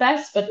the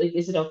best, but like,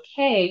 is it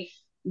okay?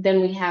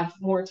 Then we have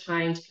more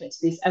time to commit to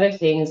these other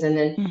things. And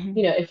then, Mm-hmm.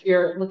 if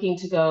you're looking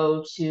to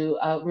go to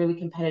a really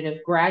competitive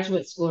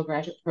graduate school or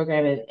graduate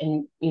program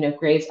and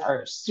grades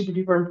are super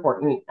duper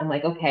important, I'm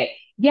like, okay,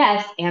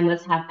 yes, and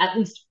let's have at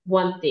least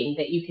one thing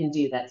that you can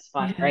do that's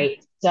fun, Yeah. right?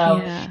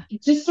 So Yeah.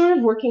 just sort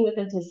of working with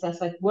them to assess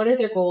like what are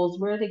their goals,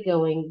 where are they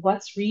going,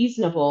 what's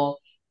reasonable,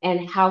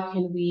 and how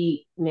can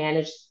we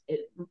manage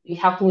it,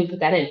 how can we put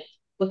that in?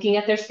 Looking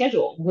at their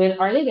schedule. When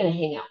are they going to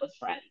hang out with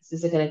friends?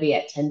 Is it going to be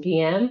at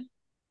 10 p.m.?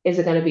 Is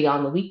it going to be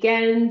on the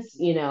weekends?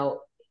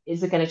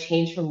 Is it going to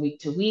change from week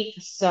to week?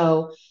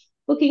 So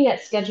looking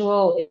at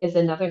schedule is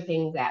another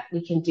thing that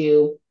we can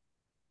do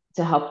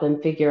to help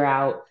them figure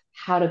out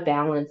how to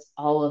balance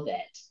all of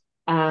it.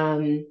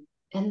 Um,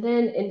 and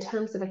then in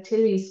terms of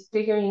activities,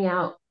 figuring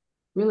out,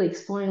 really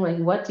exploring like,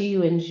 what do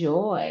you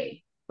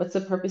enjoy? What's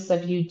the purpose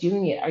of you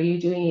doing it? Are you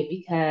doing it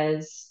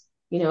because,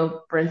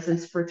 for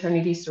instance,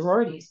 fraternity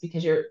sororities,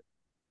 because your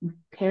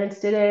parents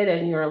did it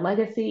and you're a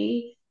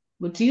legacy?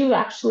 Well, do you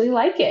actually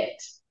like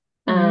it?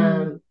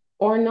 Mm.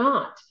 Or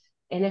not?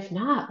 And if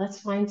not, let's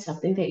find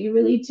something that you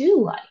really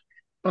do like.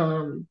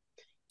 Um,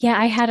 Yeah,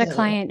 I had a so,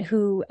 client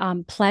who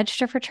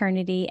pledged a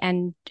fraternity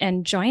and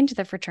joined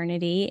the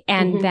fraternity,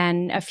 and mhm,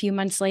 then a few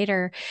months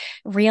later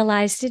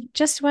realized it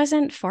just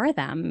wasn't for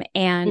them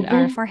and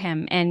or mhm, for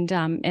him,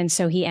 and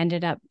so he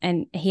ended up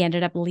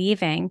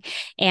leaving,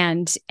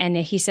 and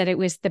he said it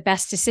was the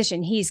best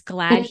decision. He's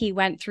glad he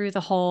went through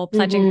the whole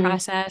pledging mhm,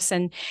 process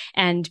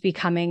and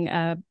becoming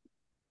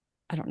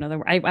I don't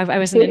know I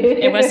wasn't in,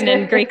 it wasn't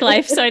in Greek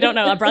life, so I don't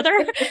know, a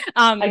brother.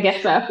 I um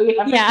guess so.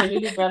 Yeah, yeah,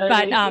 fraternity brother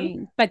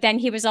maybe. but then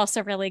he was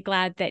also really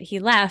glad that he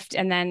left.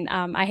 And then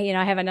I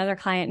have another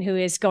client who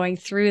is going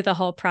through the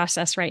whole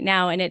process right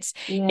now, and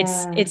Yeah.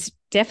 it's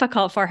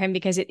difficult for him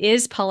because it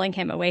is pulling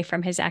him away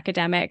from his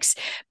academics,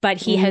 but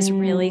he has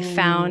really Mm,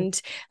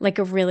 found like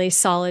a really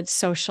solid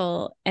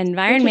social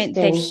environment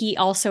that interesting. he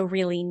also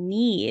really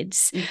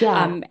needs.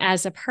 Yeah.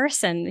 As a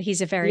person,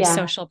 he's a very Yeah.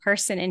 social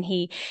person, and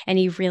he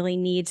really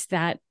needs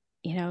that,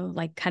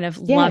 like kind of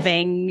Yes.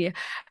 loving,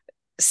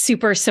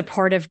 super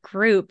supportive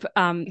group.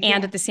 And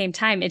at Yes. the same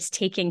time, it's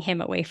taking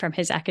him away from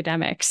his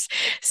academics.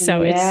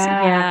 So it's,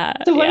 Yeah. yeah,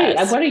 So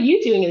yes. what are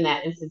you doing in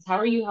that instance? How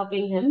are you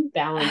helping him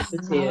balance the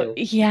two?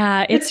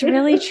 Yeah, it's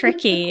really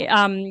tricky.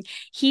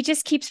 He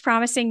just keeps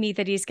promising me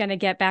that he's going to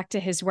get back to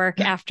his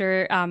work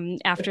after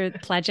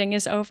pledging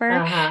is over.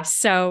 Uh-huh.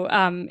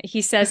 So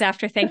he says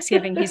after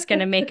Thanksgiving he's going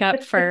to make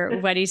up for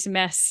what he's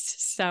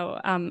missed. So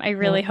I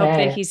really hope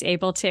that Okay. he's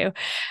able to.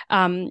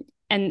 Um,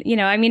 and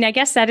I mean, I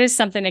guess that is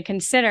something to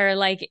consider.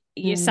 Like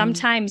Mm.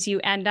 sometimes you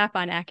end up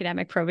on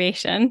academic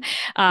probation,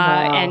 uh,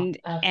 Wow. and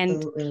and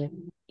Absolutely.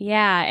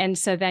 yeah, and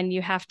so then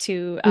you have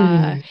to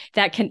Mm.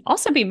 that can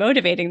also be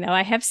motivating though.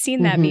 I have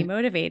seen that be Mm-hmm.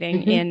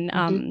 motivating Mm-hmm.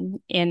 Mm-hmm.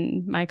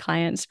 in my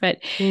clients. But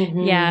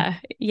Mm-hmm.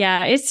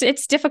 yeah,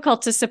 it's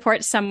difficult to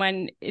support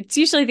someone. It's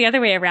usually the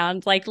other way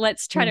around. Like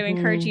let's try to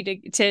encourage Mm-hmm.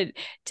 you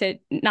to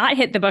not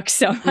hit the books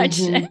so much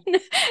Mm-hmm. and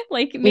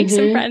like make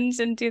some Mm-hmm. friends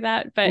and do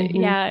that. But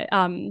Mm-hmm.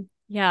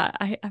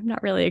 I'm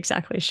not really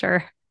exactly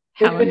sure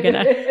how I'm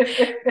gonna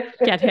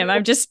get him.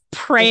 I'm just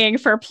praying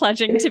for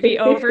pledging to be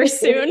over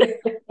soon.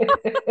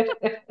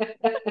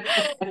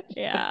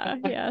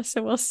 Yeah.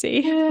 So we'll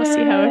see. We'll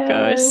see how it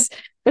goes.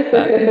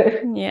 But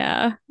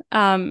yeah.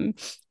 Um,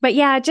 but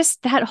yeah,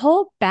 just that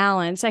whole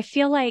balance. I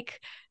feel like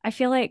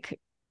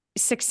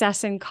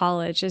success in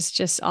college is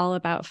just all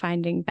about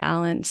finding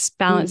balance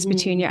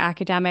between Mhm. your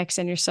academics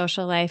and your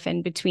social life,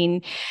 and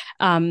between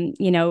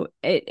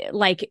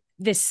like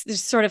this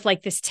sort of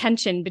like this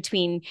tension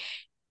between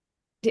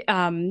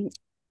um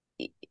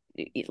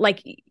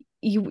like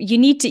you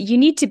need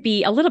to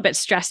be a little bit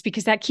stressed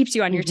because that keeps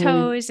you on your Mhm.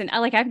 toes. And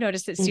like I've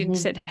noticed that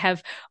students Mhm. that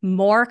have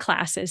more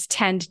classes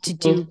tend to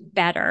do Mhm.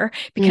 better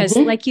because,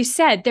 Mhm. like you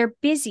said, they're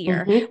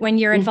busier. Mhm. When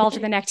you're involved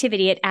with Mhm. an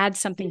activity, it adds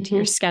something to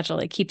your Mhm. schedule.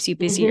 It keeps you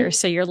busier, Mhm.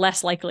 so you're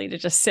less likely to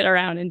just sit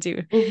around and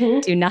do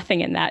Mhm.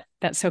 nothing in that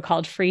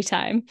so-called free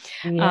time.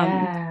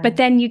 Yeah. But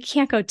then you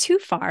can't go too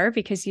far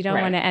because you don't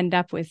want Right. to end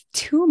up with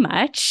too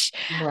much.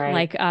 Right.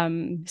 Like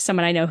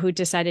someone I know who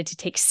decided to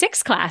take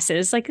 6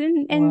 classes, like,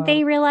 and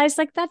they Wow. realized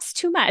like that's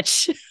too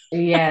much.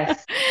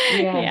 Yes.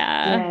 Yes.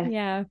 Yeah, Yes.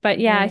 yeah. But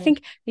yeah, I Yes.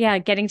 think, yeah,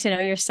 getting to know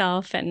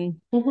yourself and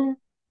Mhm.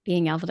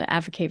 being able to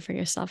advocate for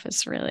yourself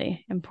is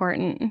really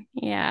important.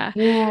 Yeah.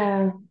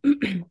 Yeah.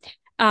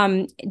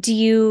 Do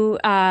you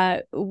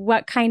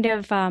what kind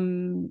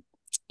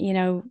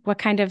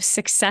of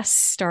success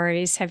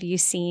stories have you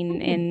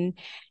seen Hmm.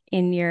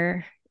 in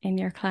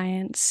your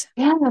clients?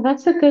 Yeah,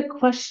 that's a good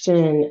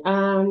question.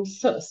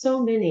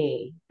 So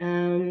many.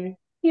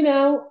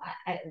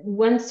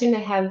 One student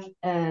I have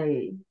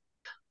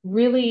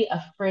really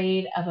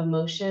afraid of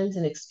emotions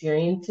and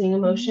experiencing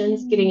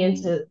emotions, getting Mm,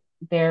 into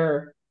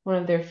their one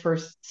of their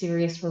first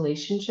serious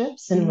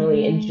relationships and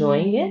really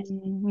enjoying it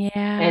and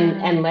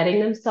yeah. letting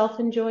themselves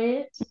enjoy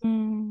it.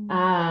 Mm,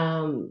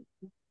 Um,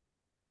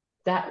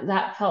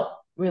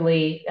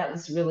 that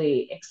was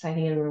really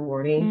exciting and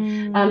rewarding.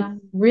 mm,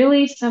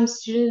 Really, some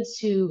students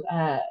who,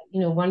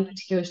 one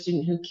particular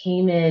student who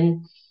came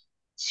in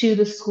to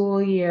the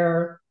school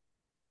year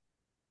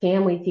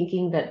family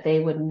thinking that they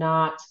would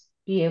not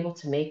be able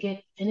to make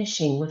it,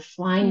 finishing with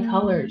flying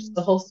colors mm.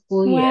 the whole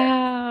school year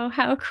Wow,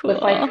 how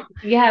with like, cool.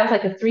 yeah, it was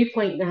like a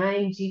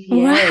 3.9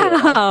 GPA.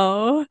 Like,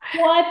 Wow.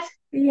 what?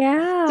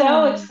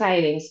 So Yeah.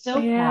 exciting,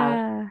 so proud.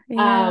 Yeah.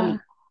 Yeah.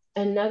 Um,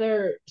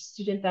 Another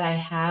student that I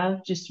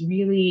have just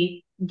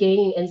really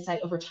gaining insight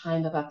over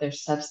time about their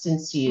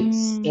substance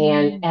use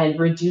Mm, and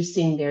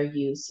reducing their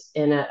use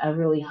in a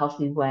really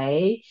healthy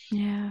way.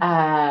 yeah.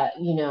 Uh,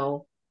 you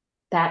know,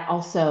 that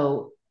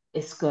also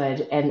is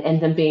good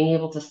and them being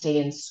able to stay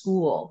in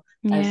school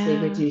as they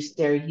Yeah. reduce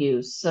their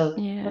use. So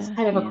that's Yeah.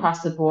 kind of Yeah.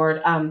 across the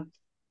board.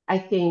 I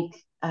think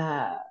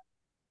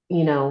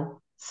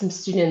some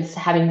students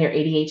having their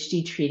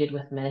ADHD treated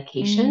with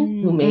medication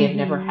who Mm, may have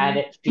never had mm-hmm.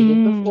 it treated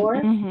Mm, before,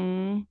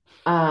 mm-hmm.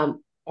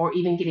 or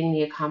even getting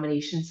the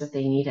accommodations that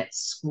they need at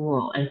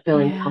school and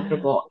feeling Yeah.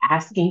 comfortable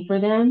asking for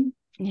them.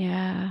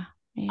 Yeah.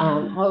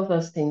 Yeah. All of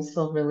those things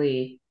feel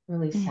really,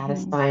 really Mm-hmm.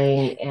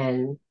 satisfying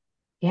and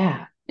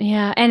yeah,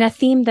 Yeah. And a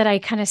theme that I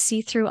kind of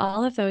see through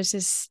all of those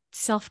is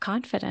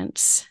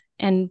self-confidence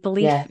and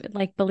belief, yes,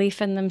 like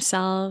belief in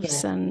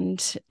themselves, yes,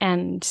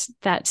 and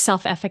that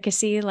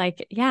self-efficacy.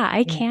 Like, yeah,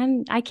 I yes,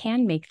 can, I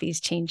can make these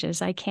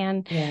changes. I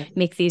can yes.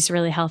 make these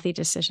really healthy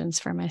decisions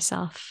for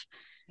myself.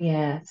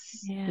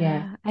 Yes. Yes.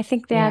 Yeah. I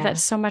think, yeah, that's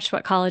Yeah. so much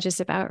what college is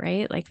about,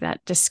 right? Like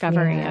that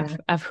discovery Yeah.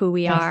 of who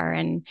we Yes. are.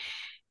 And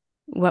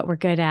what we're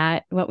good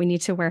at, what we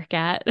need to work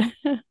at.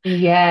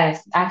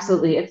 Yes,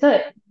 absolutely. It's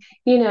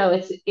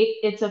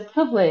a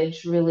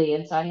privilege really,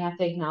 and so I have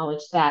to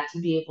acknowledge that to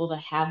be able to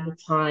have the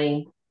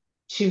time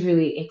to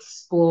really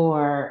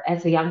explore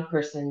as a young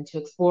person, to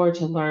explore,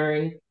 to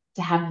learn,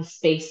 to have the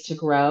space to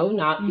grow.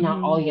 Not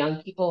all Hmm.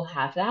 young people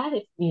have that.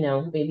 If,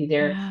 maybe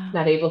they're Yeah.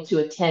 not able to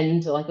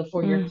attend like a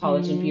 4-year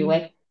college in Hmm.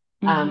 Buick.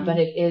 But Hmm.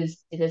 it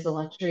is a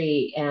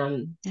luxury.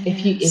 It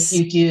If is.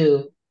 you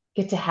do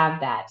get to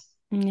have that,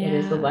 it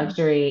is a Yeah.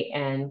 luxury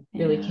and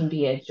really Yeah. can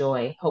be a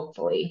joy,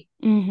 hopefully.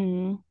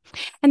 Hmm.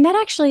 And that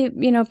actually,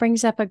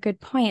 brings up a good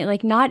point.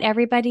 Like, not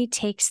everybody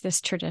takes this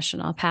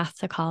traditional path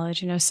to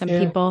college. Some True.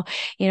 people,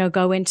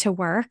 go into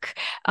work,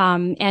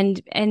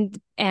 and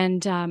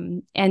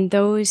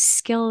those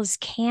skills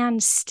can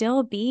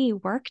still be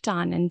worked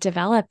on and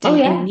developed Oh and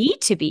yeah. need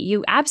to be.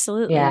 You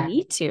absolutely Yeah.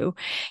 need to.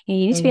 You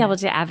need Oh to be yeah. able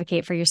to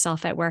advocate for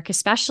yourself at work,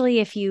 especially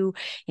if you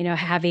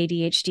have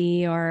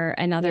ADHD or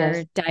Yes.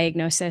 another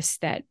diagnosis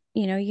that,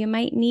 you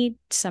might need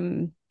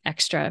some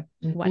extra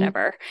Hmm.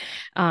 whatever,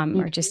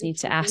 or just Hmm. need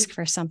to ask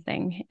for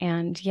something.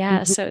 And yeah,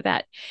 Hmm. so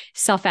that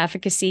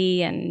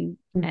self-advocacy and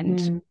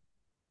Hmm.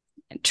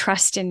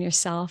 trust in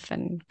yourself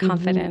and Hmm.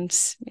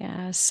 confidence,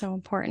 yeah, is so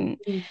important.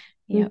 Hmm.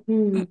 Yep.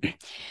 Hmm.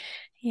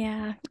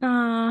 Yeah.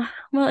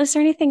 Well, is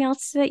there anything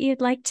else that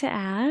you'd like to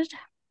add?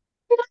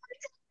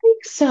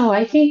 Think so.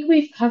 I think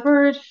we've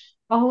covered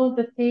all of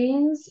the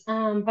things,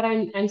 but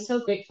I'm so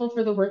grateful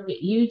for the work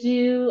that you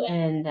do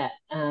and that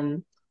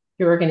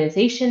your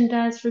organization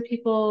does for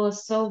people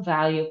is so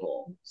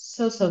valuable,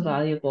 so Mhm.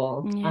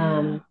 valuable.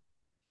 Yeah.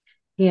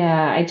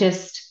 Yeah, I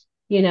just,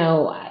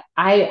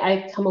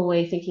 I come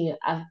away thinking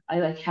I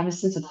like have a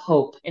sense of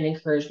hope and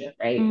encouragement,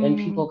 right? When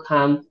Mm, people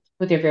come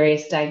with their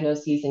various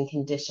diagnoses and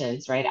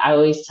conditions, right? I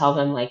always tell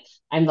them like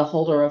I'm the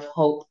holder of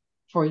hope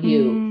for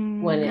you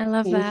when I it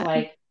love seems that.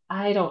 like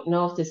I don't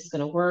know if this is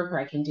going to work or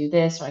I can do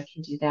this or I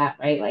can do that,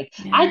 right? Like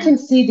I Yeah. can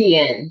see the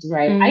end,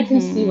 right? I can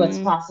see what's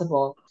Hmm.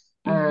 possible.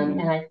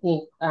 And Hmm. I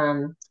think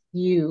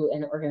you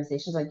and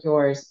organizations like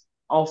yours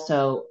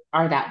also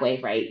are that way,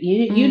 right?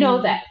 You know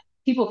Mm. that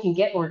people can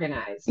get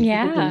organized and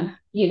people can,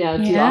 Yeah. do all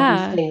these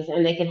Yeah. things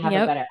and they can have a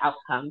Yep. better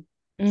outcome.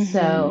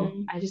 So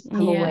Hmm. I just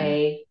come Yeah.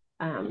 away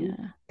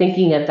Yeah.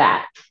 thinking of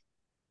that,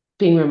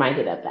 being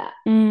reminded of that.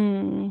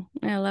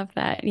 I love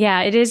that.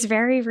 Yeah, it is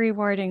very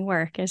rewarding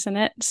work, isn't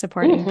it?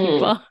 Supporting Hmm.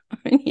 people.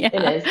 It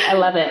Yeah. is. I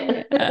love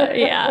Yeah. it.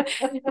 Yeah.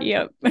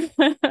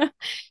 Yep.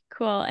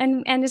 Cool.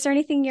 And is there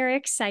anything you're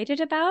excited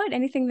about?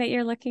 Anything that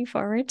you're looking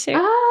forward to?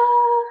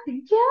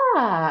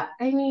 Yeah.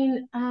 I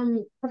mean,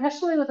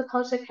 professionally with a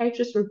college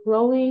psychiatrist, we're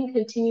growing,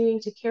 continuing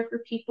to care for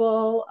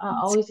people, That's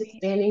always great.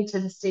 expanding to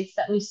the states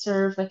that we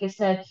serve. Like I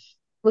said,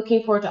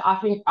 looking forward to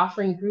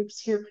offering groups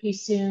here pretty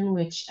soon,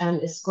 which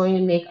is going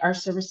to make our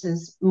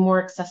services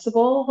more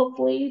accessible,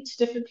 hopefully, to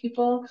different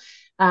people,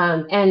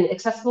 and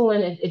accessible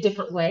in a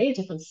different way, a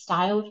different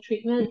style of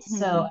treatment.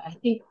 So Hmm. I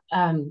think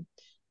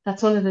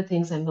that's one of the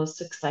things I'm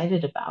most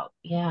excited about.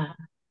 Yeah.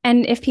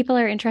 And if people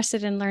are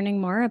interested in learning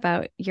more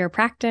about your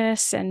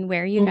practice and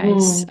where you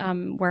guys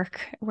Hmm. work,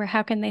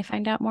 how can they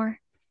find out more?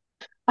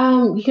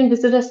 You can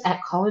visit us at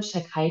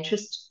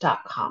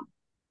collegepsychiatrist.com.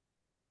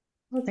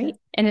 That's it. Great.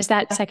 And is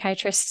that Yeah.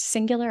 psychiatrist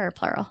singular or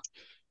plural?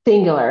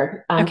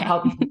 Singular. Okay.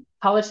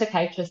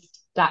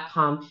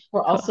 Collegepsychiatrist.com.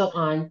 We're Cool. also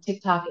on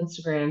TikTok,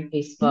 Instagram, Mm,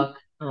 Facebook.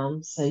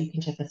 So you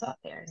can check us out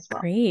there as well.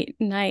 great.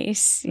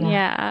 Nice. Yeah.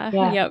 Yeah.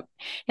 Yeah. Yep.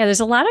 Yeah, there's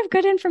a lot of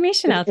good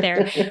information out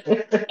there.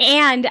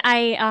 And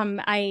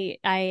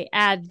I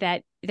add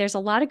that there's a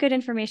lot of good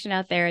information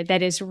out there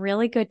that is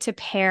really good to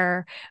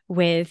pair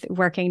with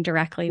working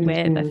directly with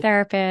a Mhm.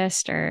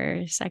 therapist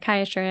or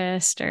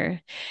psychiatrist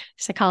or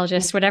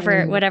psychologist,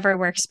 whatever Mhm. whatever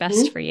works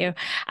best Mhm. for you.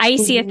 I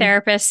see a Mhm.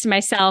 therapist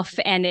myself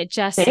and it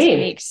just Same.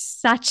 makes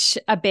such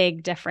a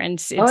big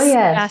difference. Oh, It's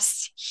yes.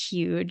 just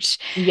huge.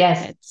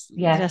 Yes. It's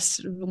Yes.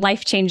 just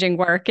life-changing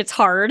work. It's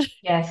hard.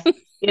 Yes.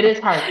 It is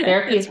hard.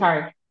 Therapy is It's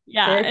hard.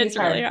 yeah, Therapy is it's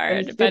really hard, but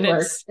it's hard, good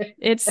but work.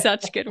 it's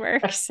such good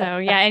work. So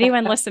yeah,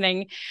 anyone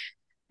listening,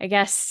 I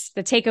guess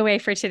the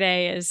takeaway for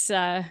today is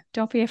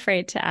don't be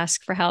afraid to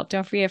ask for help.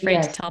 Don't be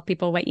afraid to Yes. tell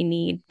people what you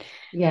need.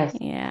 Yes.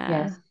 Yeah.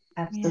 Yes. Yeah.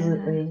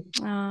 Absolutely.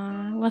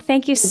 Well,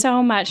 thank you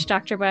so much,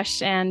 Dr.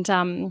 Bush. And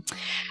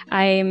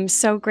I'm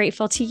so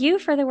grateful to you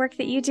for the work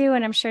that you do.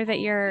 And I'm sure that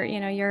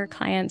your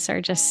clients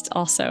are just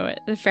also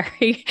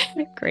very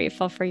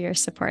grateful for your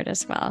support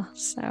as well.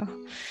 So,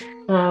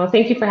 Oh,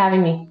 thank you for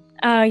having me.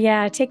 oh,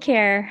 yeah, take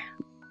care.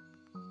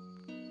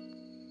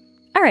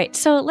 All right,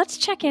 so let's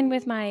check in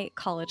with my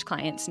college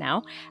clients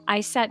now. I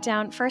sat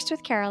down first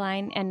with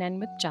Caroline and then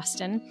with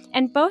Justin,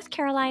 and both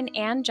Caroline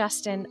and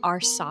Justin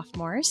are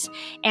sophomores,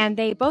 and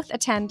they both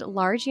attend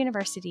large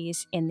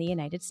universities in the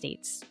United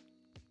States.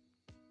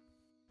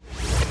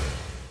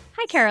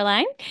 Hi,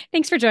 Caroline.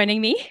 Thanks for joining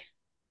me.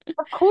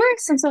 Of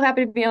course, I'm so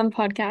happy to be on the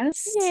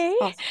podcast. Yay.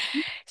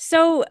 Awesome.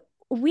 So,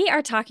 we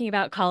are talking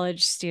about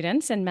college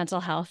students and mental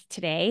health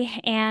today,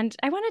 and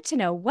I wanted to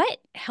know what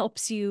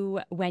helps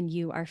you when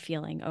you are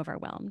feeling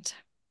overwhelmed.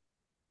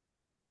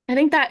 I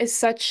think that is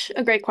such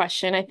a great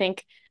question. I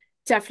think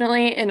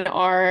definitely in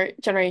our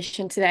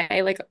generation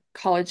today, like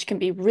college can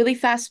be really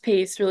fast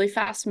paced, really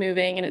fast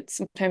moving, and it's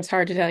sometimes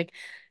hard to like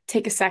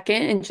take a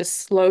second and just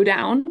slow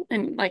down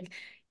and like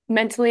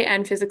mentally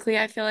and physically,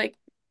 I feel like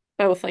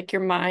both like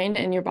your mind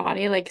and your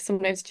body, like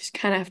sometimes you just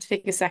kind of have to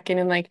take a second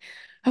and like,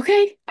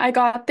 okay, I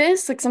got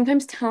this. Like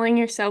sometimes telling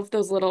yourself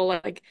those little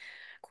like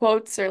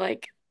quotes or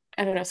like,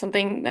 I don't know,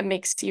 something that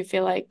makes you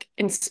feel like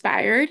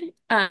inspired.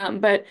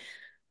 But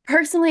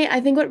personally,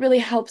 I think what really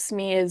helps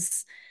me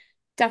is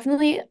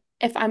definitely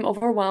if I'm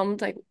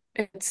overwhelmed, like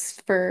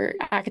it's for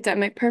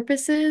academic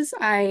purposes,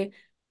 I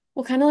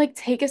will kind of like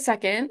take a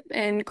second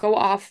and go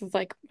off of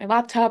like my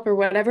laptop or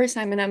whatever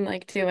assignment I'm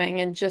like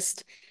doing and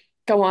just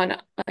go on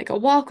like a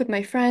walk with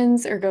my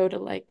friends or go to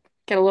like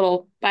get a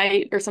little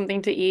bite or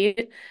something to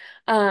eat.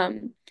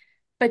 Um,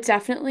 but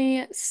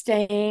definitely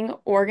staying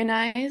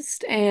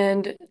organized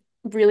and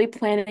really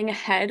planning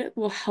ahead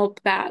will help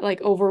that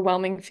like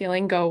overwhelming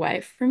feeling go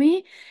away for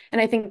me. And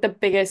I think the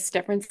biggest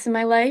difference in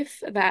my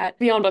life that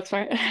Beyond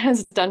Booksmart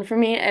has done for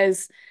me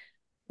is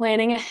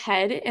planning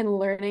ahead and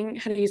learning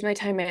how to use my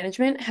time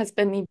management has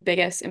been the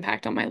biggest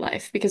impact on my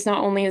life because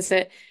not only is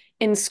it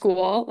in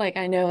school, like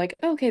I know like,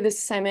 okay, this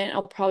assignment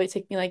will probably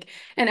take me like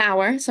an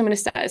hour. So I'm going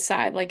to set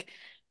aside like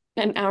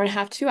an hour and a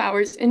half, 2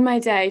 hours in my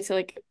day to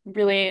like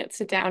really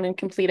sit down and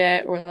complete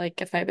it. Or like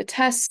if I have a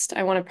test,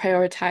 I want to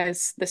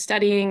prioritize the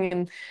studying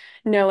and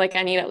know like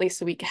I need at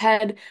least a week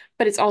ahead.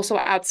 But it's also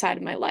outside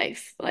of my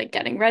life, like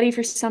getting ready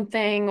for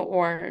something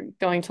or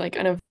going to like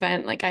an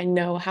event. Like I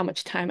know how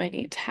much time I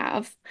need to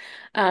have.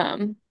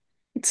 Um,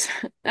 it's,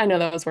 I know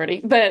that was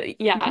wordy, but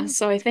yeah. No,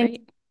 So I it's think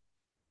great.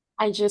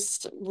 I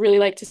just really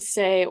like to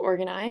stay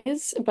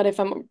organized, but if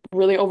I'm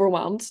really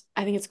overwhelmed,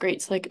 I think it's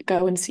great to like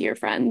go and see your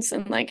friends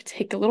and like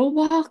take a little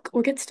walk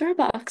or get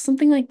Starbucks,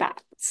 something like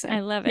that. I So,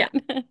 love yeah.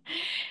 it.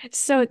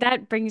 So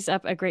that brings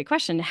up a great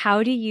question.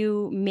 How do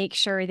you make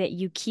sure that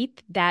you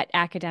keep that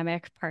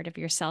academic part of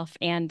yourself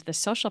and the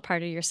social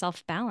part of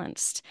yourself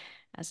balanced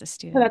as a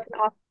So student? that's an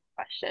awesome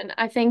question.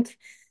 I think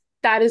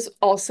that is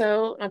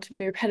also, not to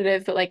be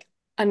repetitive, but like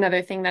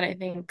another thing that I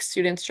think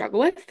students struggle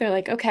with. They're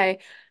like, okay,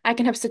 I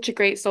can have such a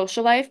great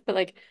social life, but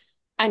like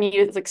I need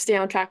to like stay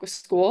on track with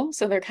school.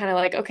 So they're kind of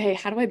like, okay,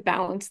 how do I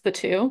balance the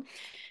two?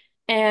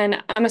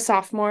 And I'm a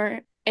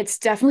sophomore. It's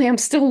definitely, I'm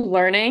still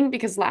learning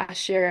because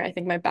last year I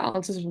think my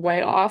balance was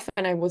way off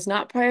and I was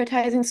not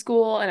prioritizing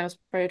school and I was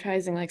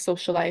prioritizing like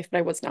social life, but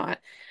I was not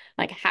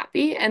like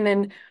happy. And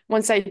then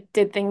once I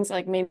did things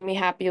like made me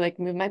happy, like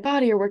move my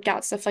body or work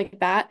out, stuff like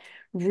that,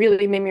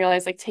 really made me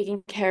realize like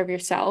taking care of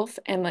yourself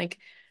and like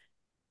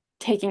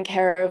taking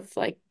care of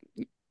like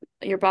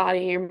your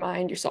body, your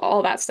mind, your soul,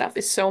 all that stuff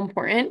is so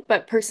important.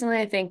 But personally,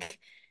 I think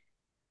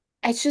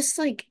it's just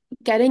like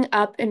getting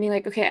up and being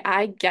like, okay,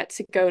 I get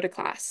to go to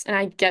class and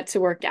I get to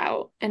work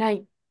out and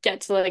I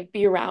get to like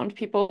be around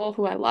people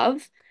who I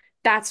love.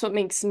 That's what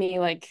makes me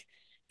like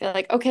feel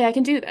like, okay, I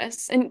can do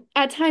this. And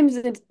at times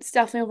it's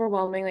definitely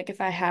overwhelming. Like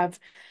if I have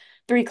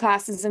 3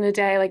 classes in a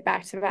day, like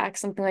back to back,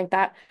 something like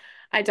that,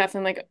 I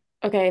definitely like,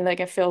 okay,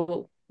 like I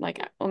feel like,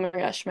 oh my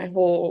gosh,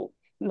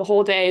 the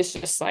whole day is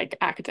just like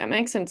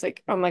academics. And it's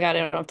like, oh my God, I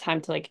don't have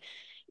time to like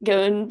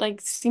go and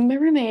like see my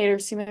roommate or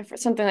see my friend,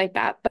 something like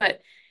that.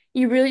 But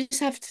you really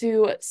just have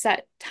to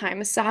set time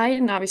aside.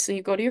 And obviously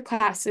you go to your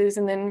classes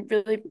and then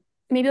really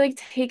maybe like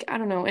take, I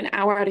don't know, an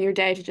hour out of your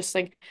day to just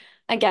like,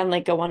 again,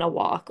 like go on a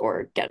walk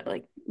or get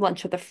like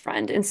lunch with a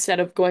friend instead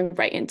of going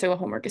right into a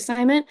homework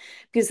assignment.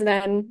 Because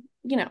then,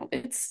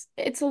 it's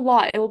a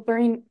lot. It will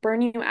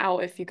burn you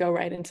out if you go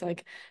right into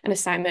like an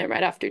assignment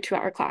right after 2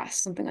 hour class,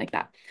 something like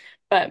that.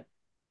 But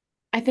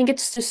I think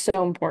it's just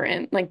so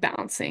important, like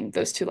balancing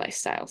those two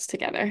lifestyles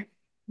together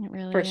It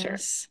for really sure.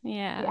 is.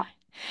 Yeah. Yeah.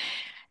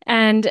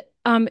 And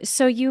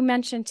so you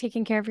mentioned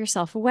taking care of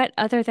yourself. What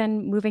other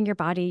than moving your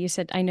body, you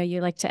said, I know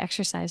you like to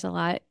exercise a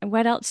lot.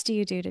 What else do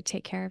you do to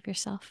take care of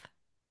yourself?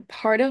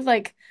 Part of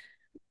like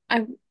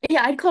I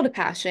yeah, I'd call it a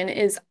passion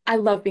is I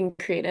love being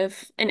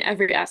creative in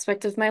every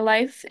aspect of my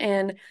life.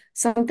 And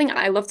something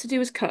I love to do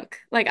is cook.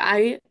 Like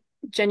I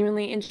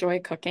genuinely enjoy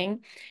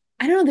cooking.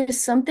 I don't know, there's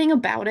something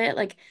about it,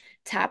 like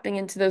tapping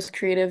into those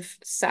creative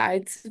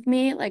sides of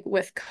me, like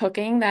with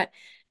cooking that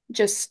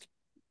just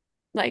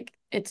like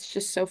it's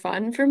just so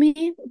fun for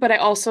me. But I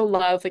also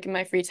love like in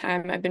my free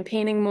time, I've been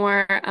painting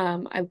more.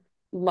 I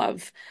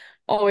love,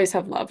 always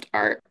have loved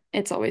art.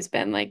 It's always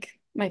been like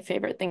my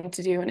favorite thing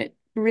to do. And it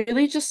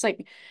really just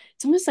like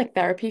it's almost like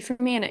therapy for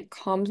me and it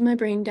calms my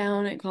brain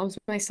down, it calms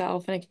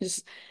myself, and I can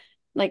just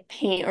like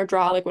paint or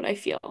draw like what I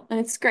feel. And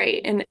it's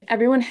great. And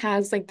everyone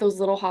has like those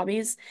little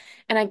hobbies.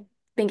 And I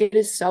think it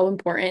is so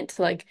important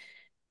to like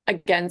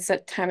again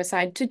set time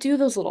aside to do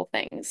those little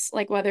things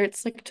like whether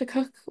it's like to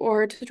cook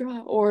or to draw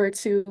or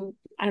to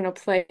I don't know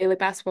play like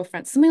basketball with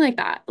friends, something like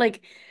that.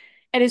 Like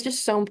it is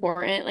just so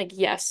important. Like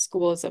yes,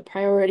 school is a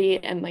priority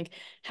and like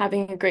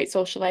having a great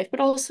social life, but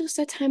also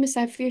set time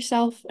aside for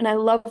yourself. And I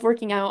love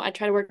working out. I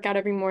try to work out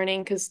every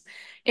morning because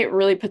it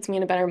really puts me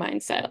in a better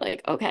mindset.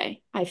 Like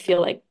okay, I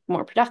feel like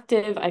more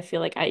productive, I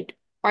feel like I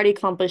already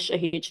accomplished a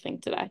huge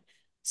thing today.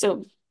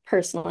 So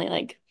personally,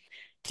 like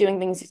doing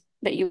things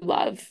that you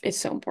love is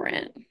so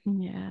important.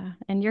 Yeah.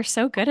 And you're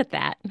so good at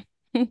that.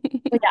 But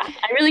yeah,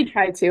 I really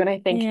try to. And I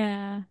think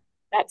Yeah.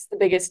 that's the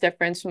biggest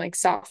difference from like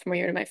sophomore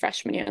year to my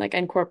freshman year. Like I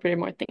incorporated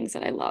more things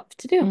that I love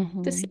to do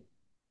this Hmm. year.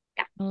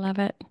 Yeah. I love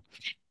it.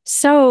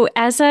 So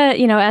as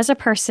a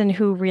person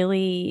who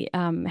really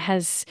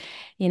has,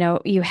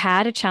 you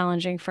had a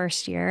challenging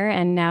first year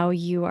and now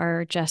you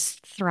are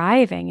just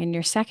thriving in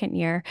your second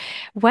year,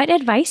 what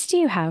advice do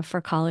you have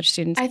for college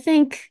students? I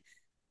think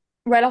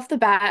right off the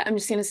bat, I'm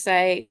just gonna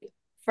say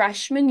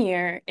freshman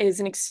year is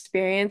an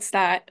experience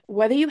that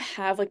whether you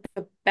have like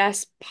the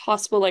best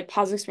possible like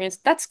positive experience,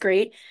 that's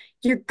great.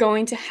 You're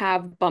going to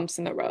have bumps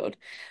in the road.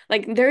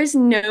 Like there is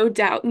no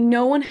doubt,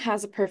 no one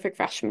has a perfect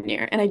freshman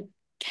year. And I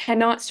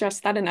cannot stress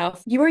that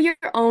enough. You are your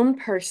own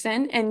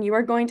person and you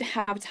are going to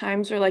have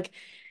times where like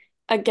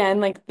again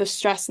like the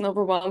stress and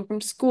overwhelm from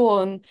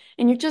school and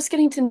you're just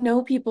getting to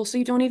know people so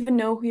you don't even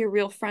know who your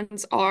real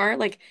friends are.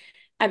 Like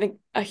I think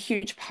a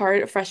huge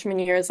part of freshman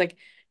year is like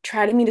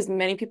try to meet as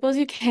many people as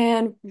you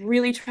can,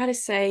 really try to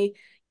say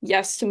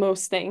yes to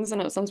most things. I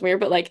know it sounds weird,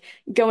 but like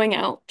going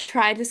out,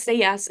 try to say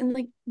yes and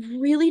like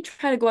really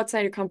try to go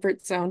outside your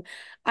comfort zone.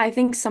 I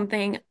think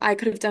something I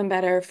could have done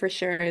better for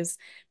sure is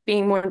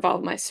being more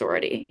involved in my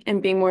sorority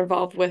and being more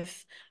involved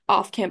with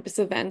off-campus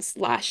events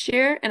last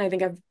year. And I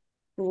think I've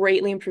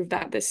greatly improved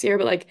that this year,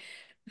 but like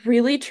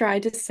really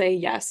tried to say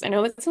yes. I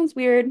know that sounds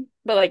weird,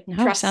 but like No,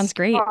 sounds trust.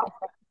 great.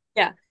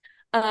 Yeah.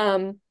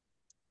 Um,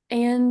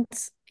 and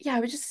yeah, I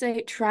would just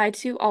say try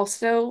to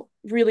also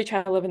really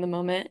try to live in the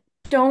moment.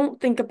 Don't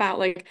think about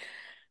like,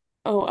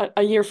 oh,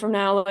 a year from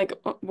now, like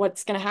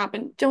what's gonna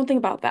happen. Don't think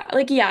about that.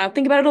 Like, yeah,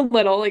 think about it a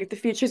little. Like the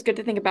future is good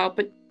to think about,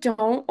 but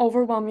don't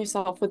overwhelm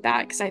yourself with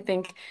that because I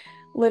think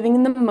living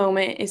in the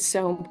moment is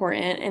so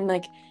important. And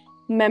like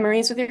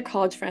memories with your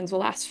college friends will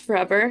last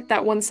forever.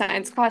 That one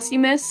science class you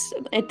missed,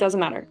 it doesn't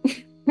matter.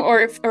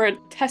 Or a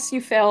test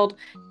you failed,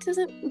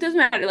 it doesn't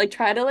matter. Like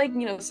try to like,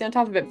 stay on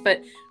top of it.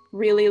 But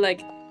really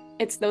like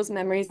it's those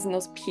memories and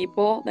those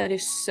people that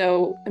is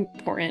so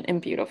important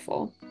and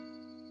beautiful.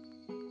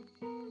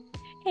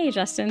 Hey,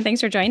 Justin,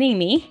 thanks for joining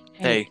me.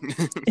 Hey.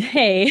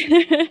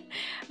 Hey.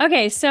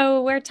 Okay,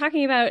 so we're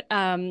talking about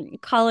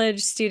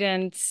college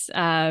students'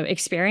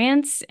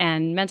 experience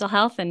and mental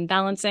health and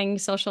balancing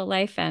social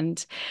life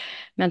and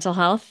mental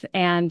health.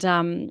 And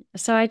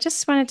so I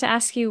just wanted to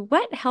ask you,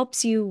 what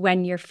helps you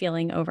when you're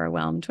feeling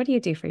overwhelmed? What do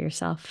you do for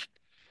yourself?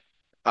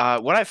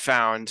 What I've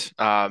found,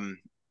 by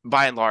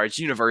and large,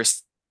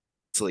 universally,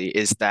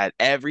 is that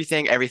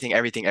everything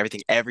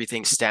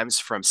stems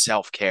from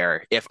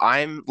self-care. If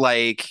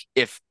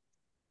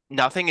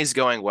nothing is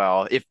going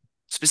well, if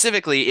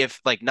specifically if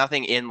like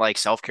nothing in like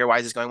self-care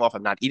wise is going well, if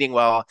I'm not eating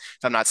well,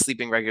 if I'm not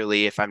sleeping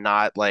regularly, if I'm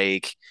not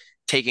like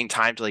taking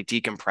time to like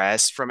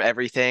decompress from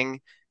everything,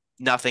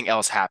 nothing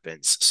else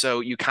happens. So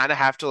you kind of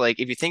have to like,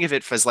 if you think of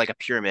it as like a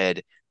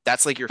pyramid,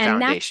 that's like your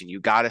And that foundation. You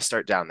got to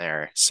start down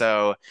there.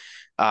 So,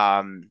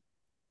 um,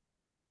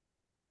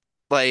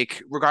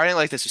 like regarding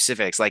like the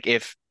specifics, like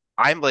if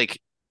I'm like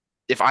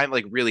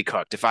really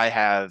cooked, if I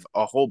have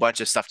a whole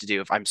bunch of stuff to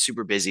do, if I'm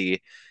super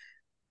busy,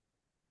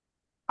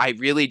 I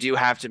really do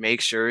have to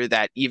make sure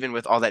that even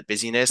with all that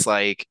busyness,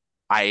 like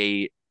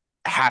I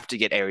have to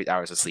get 8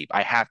 hours of sleep.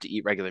 I have to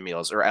eat regular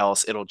meals, or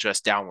else it'll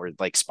just downward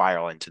like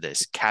spiral into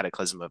this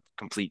cataclysm of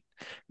complete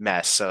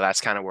mess. So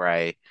that's kind of where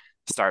I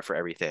start for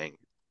everything.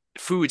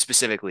 Food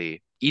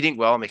specifically, eating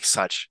well makes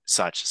such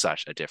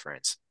a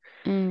difference.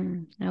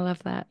 I love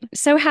that.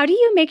 So how do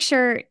you make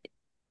sure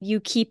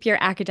you keep your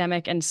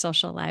academic and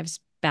social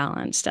lives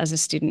balanced as a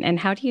student, and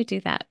how do you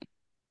do that?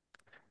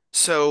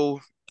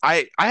 So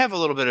I have a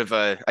little bit of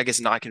a, I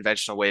guess,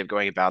 non-conventional way of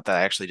going about that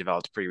I actually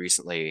developed pretty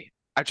recently.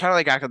 I'm trying to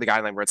like act on the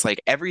guideline where it's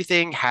like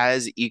everything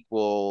has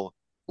equal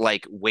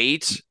like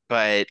weight,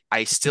 but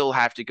I still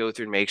have to go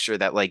through and make sure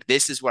that like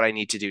this is what I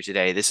need to do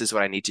today, this is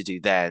what I need to do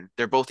then.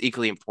 They're both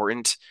equally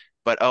important,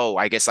 but oh,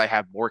 I guess I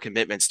have more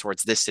commitments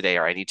towards this today,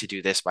 or I need to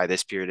do this by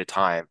this period of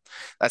time.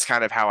 That's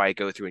kind of how I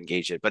go through and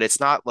engage it. But it's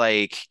not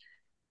like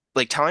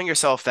telling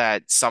yourself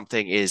that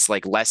something is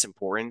like less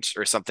important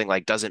or something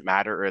like doesn't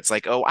matter, or it's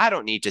like, oh, I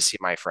don't need to see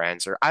my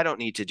friends, or I don't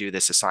need to do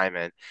this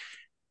assignment.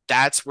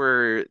 That's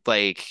where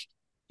like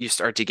you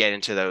start to get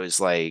into those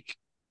like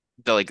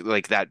the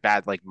like that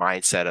bad like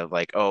mindset of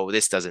like, oh,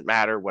 this doesn't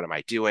matter, what am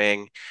I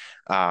doing?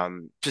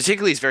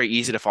 Particularly it's very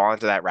easy to fall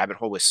into that rabbit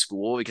hole with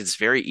school because it's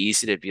very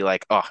easy to be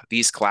like, oh,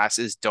 these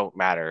classes don't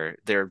matter,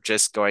 they're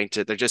just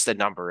a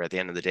number at the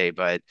end of the day.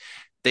 But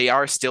they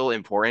are still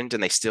important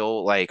and they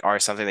still like are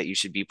something that you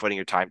should be putting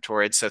your time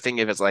towards. So think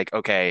of it as like,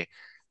 okay,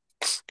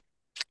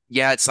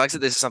 yeah, it sucks that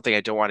this is something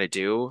I don't want to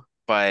do,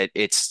 but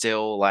it's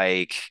still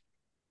like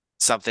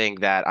something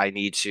that I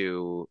need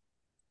to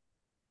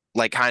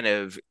like kind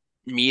of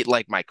meet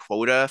like my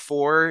quota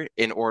for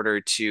in order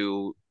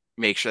to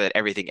make sure that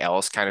everything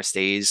else kind of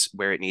stays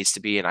where it needs to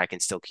be and I can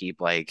still keep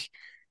like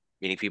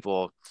meeting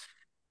people.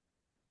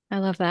 I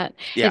love that.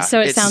 Yeah, It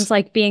it's sounds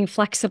like being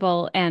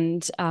flexible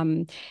and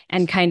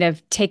kind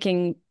of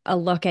taking a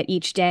look at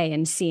each day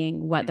and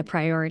seeing what the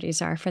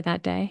priorities are for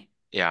that day.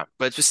 Yeah,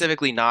 but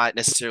specifically not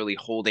necessarily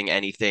holding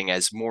anything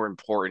as more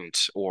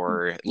important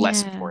or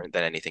less Yeah, important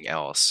than anything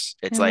else.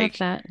 I It's love like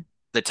that.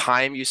 the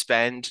time you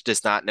spend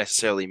does not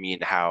necessarily mean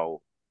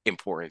how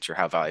important or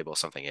how valuable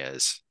something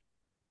is.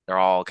 They're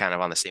all kind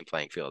of on the same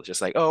playing field.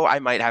 Just like, oh, I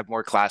might have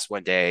more class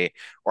one day,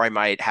 or I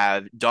might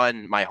have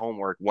done my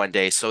homework one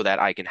day so that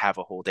I can have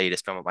a whole day to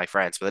spend with my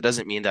friends. But that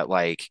doesn't mean that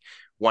like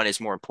one is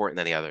more important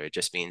than the other. It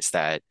just means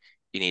that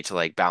you need to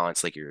like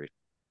balance like your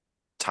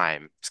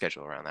time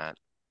schedule around that.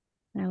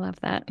 I love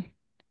that.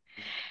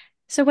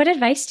 So, what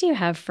advice do you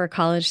have for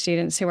college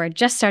students who are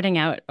just starting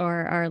out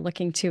or are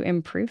looking to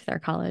improve their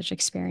college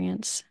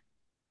experience?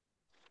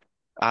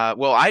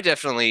 Well, I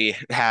definitely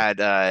had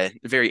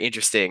very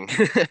interesting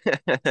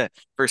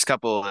first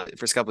couple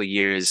of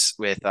years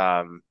with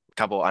a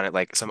couple on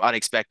like some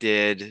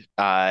unexpected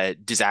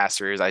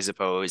disasters, I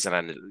suppose,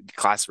 and a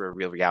class for a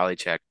real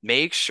reality check.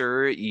 Make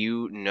sure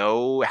you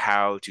know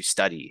how to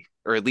study,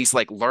 or at least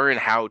like learn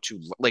how to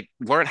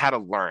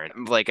learn.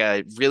 Like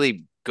a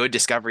really good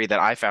discovery that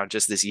I found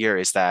just this year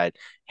is that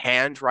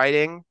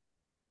handwriting,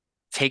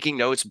 taking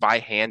notes by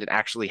hand and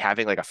actually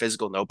having like a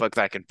physical notebook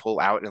that I can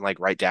pull out and like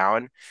write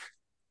down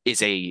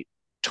is a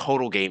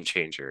total game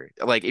changer.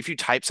 Like if you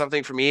type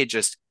something for me, it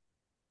just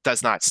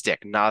does not stick.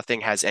 Nothing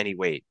has any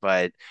weight.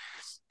 But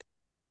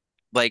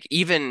like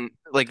even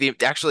like the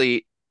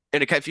actually,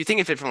 and if you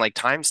think of it from like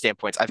time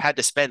standpoints, I've had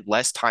to spend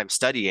less time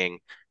studying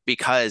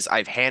because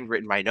I've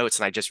handwritten my notes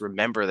and I just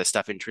remember the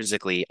stuff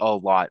intrinsically a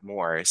lot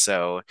more.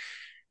 So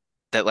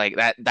that like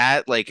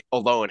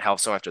alone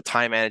helps so much with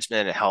time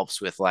management. It helps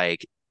with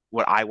like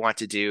what I want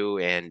to do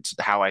and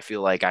how I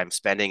feel like I'm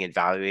spending and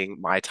valuing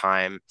my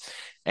time.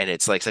 And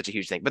it's like such a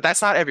huge thing. But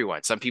that's not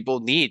everyone. Some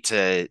people need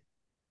to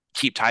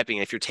keep typing.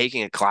 If you're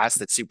taking a class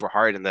that's super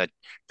hard and the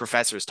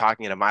professor is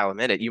talking at a mile a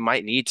minute, you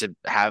might need to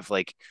have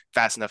like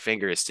fast enough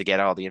fingers to get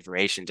all the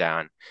information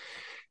down.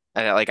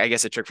 And like I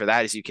guess a trick for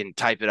that is you can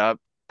type it up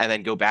and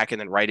then go back and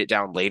then write it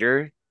down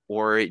later,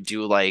 or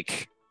do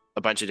like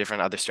a bunch of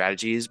different other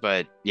strategies.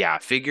 But yeah,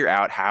 figure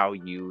out how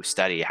you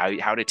study,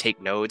 how to take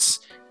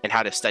notes and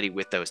how to study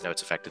with those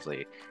notes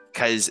effectively,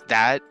 because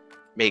that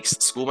makes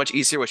school much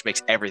easier, which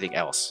makes everything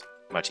else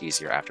much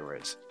easier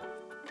afterwards.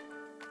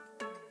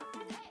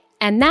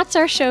 And that's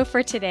our show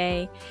for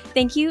today.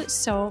 Thank you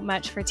so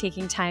much for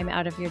taking time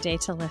out of your day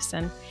to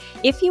listen.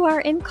 If you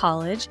are in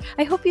college,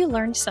 I hope you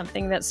learned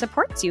something that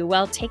supports you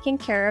while taking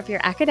care of your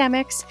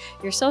academics,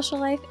 your social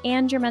life,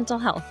 and your mental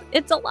health.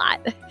 It's a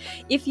lot.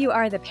 If you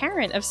are the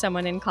parent of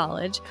someone in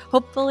college,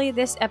 hopefully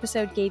this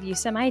episode gave you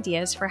some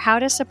ideas for how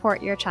to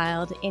support your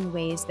child in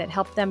ways that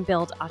help them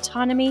build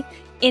autonomy,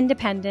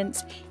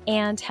 independence,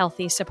 and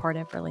healthy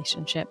supportive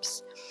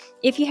relationships.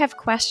 If you have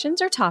questions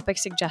or topic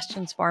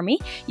suggestions for me,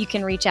 you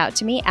can reach out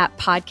to me at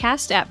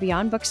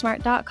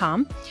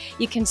podcast@beyondbooksmart.com.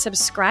 You can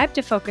subscribe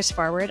to Focus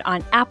Forward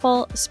on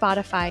Apple,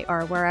 Spotify,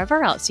 or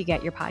wherever else you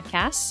get your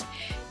podcasts.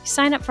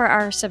 Sign up for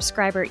our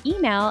subscriber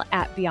email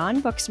at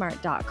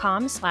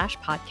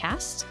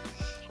beyondbooksmart.com/podcast.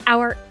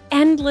 Our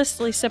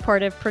endlessly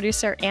supportive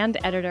producer and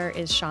editor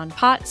is Sean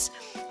Potts,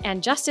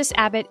 and Justice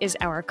Abbott is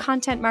our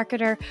content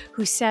marketer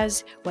who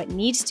says what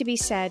needs to be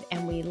said,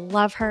 and we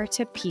love her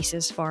to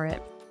pieces for it.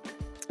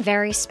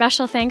 Very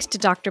special thanks to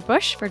Dr.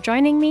 Busch for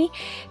joining me,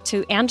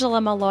 to Angela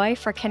Malloy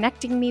for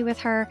connecting me with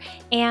her,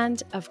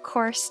 and of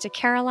course to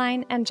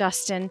Caroline and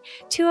Justin,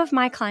 two of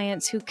my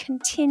clients who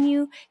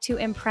continue to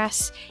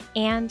impress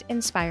and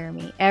inspire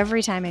me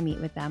every time I meet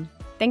with them.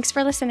 Thanks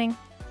for listening.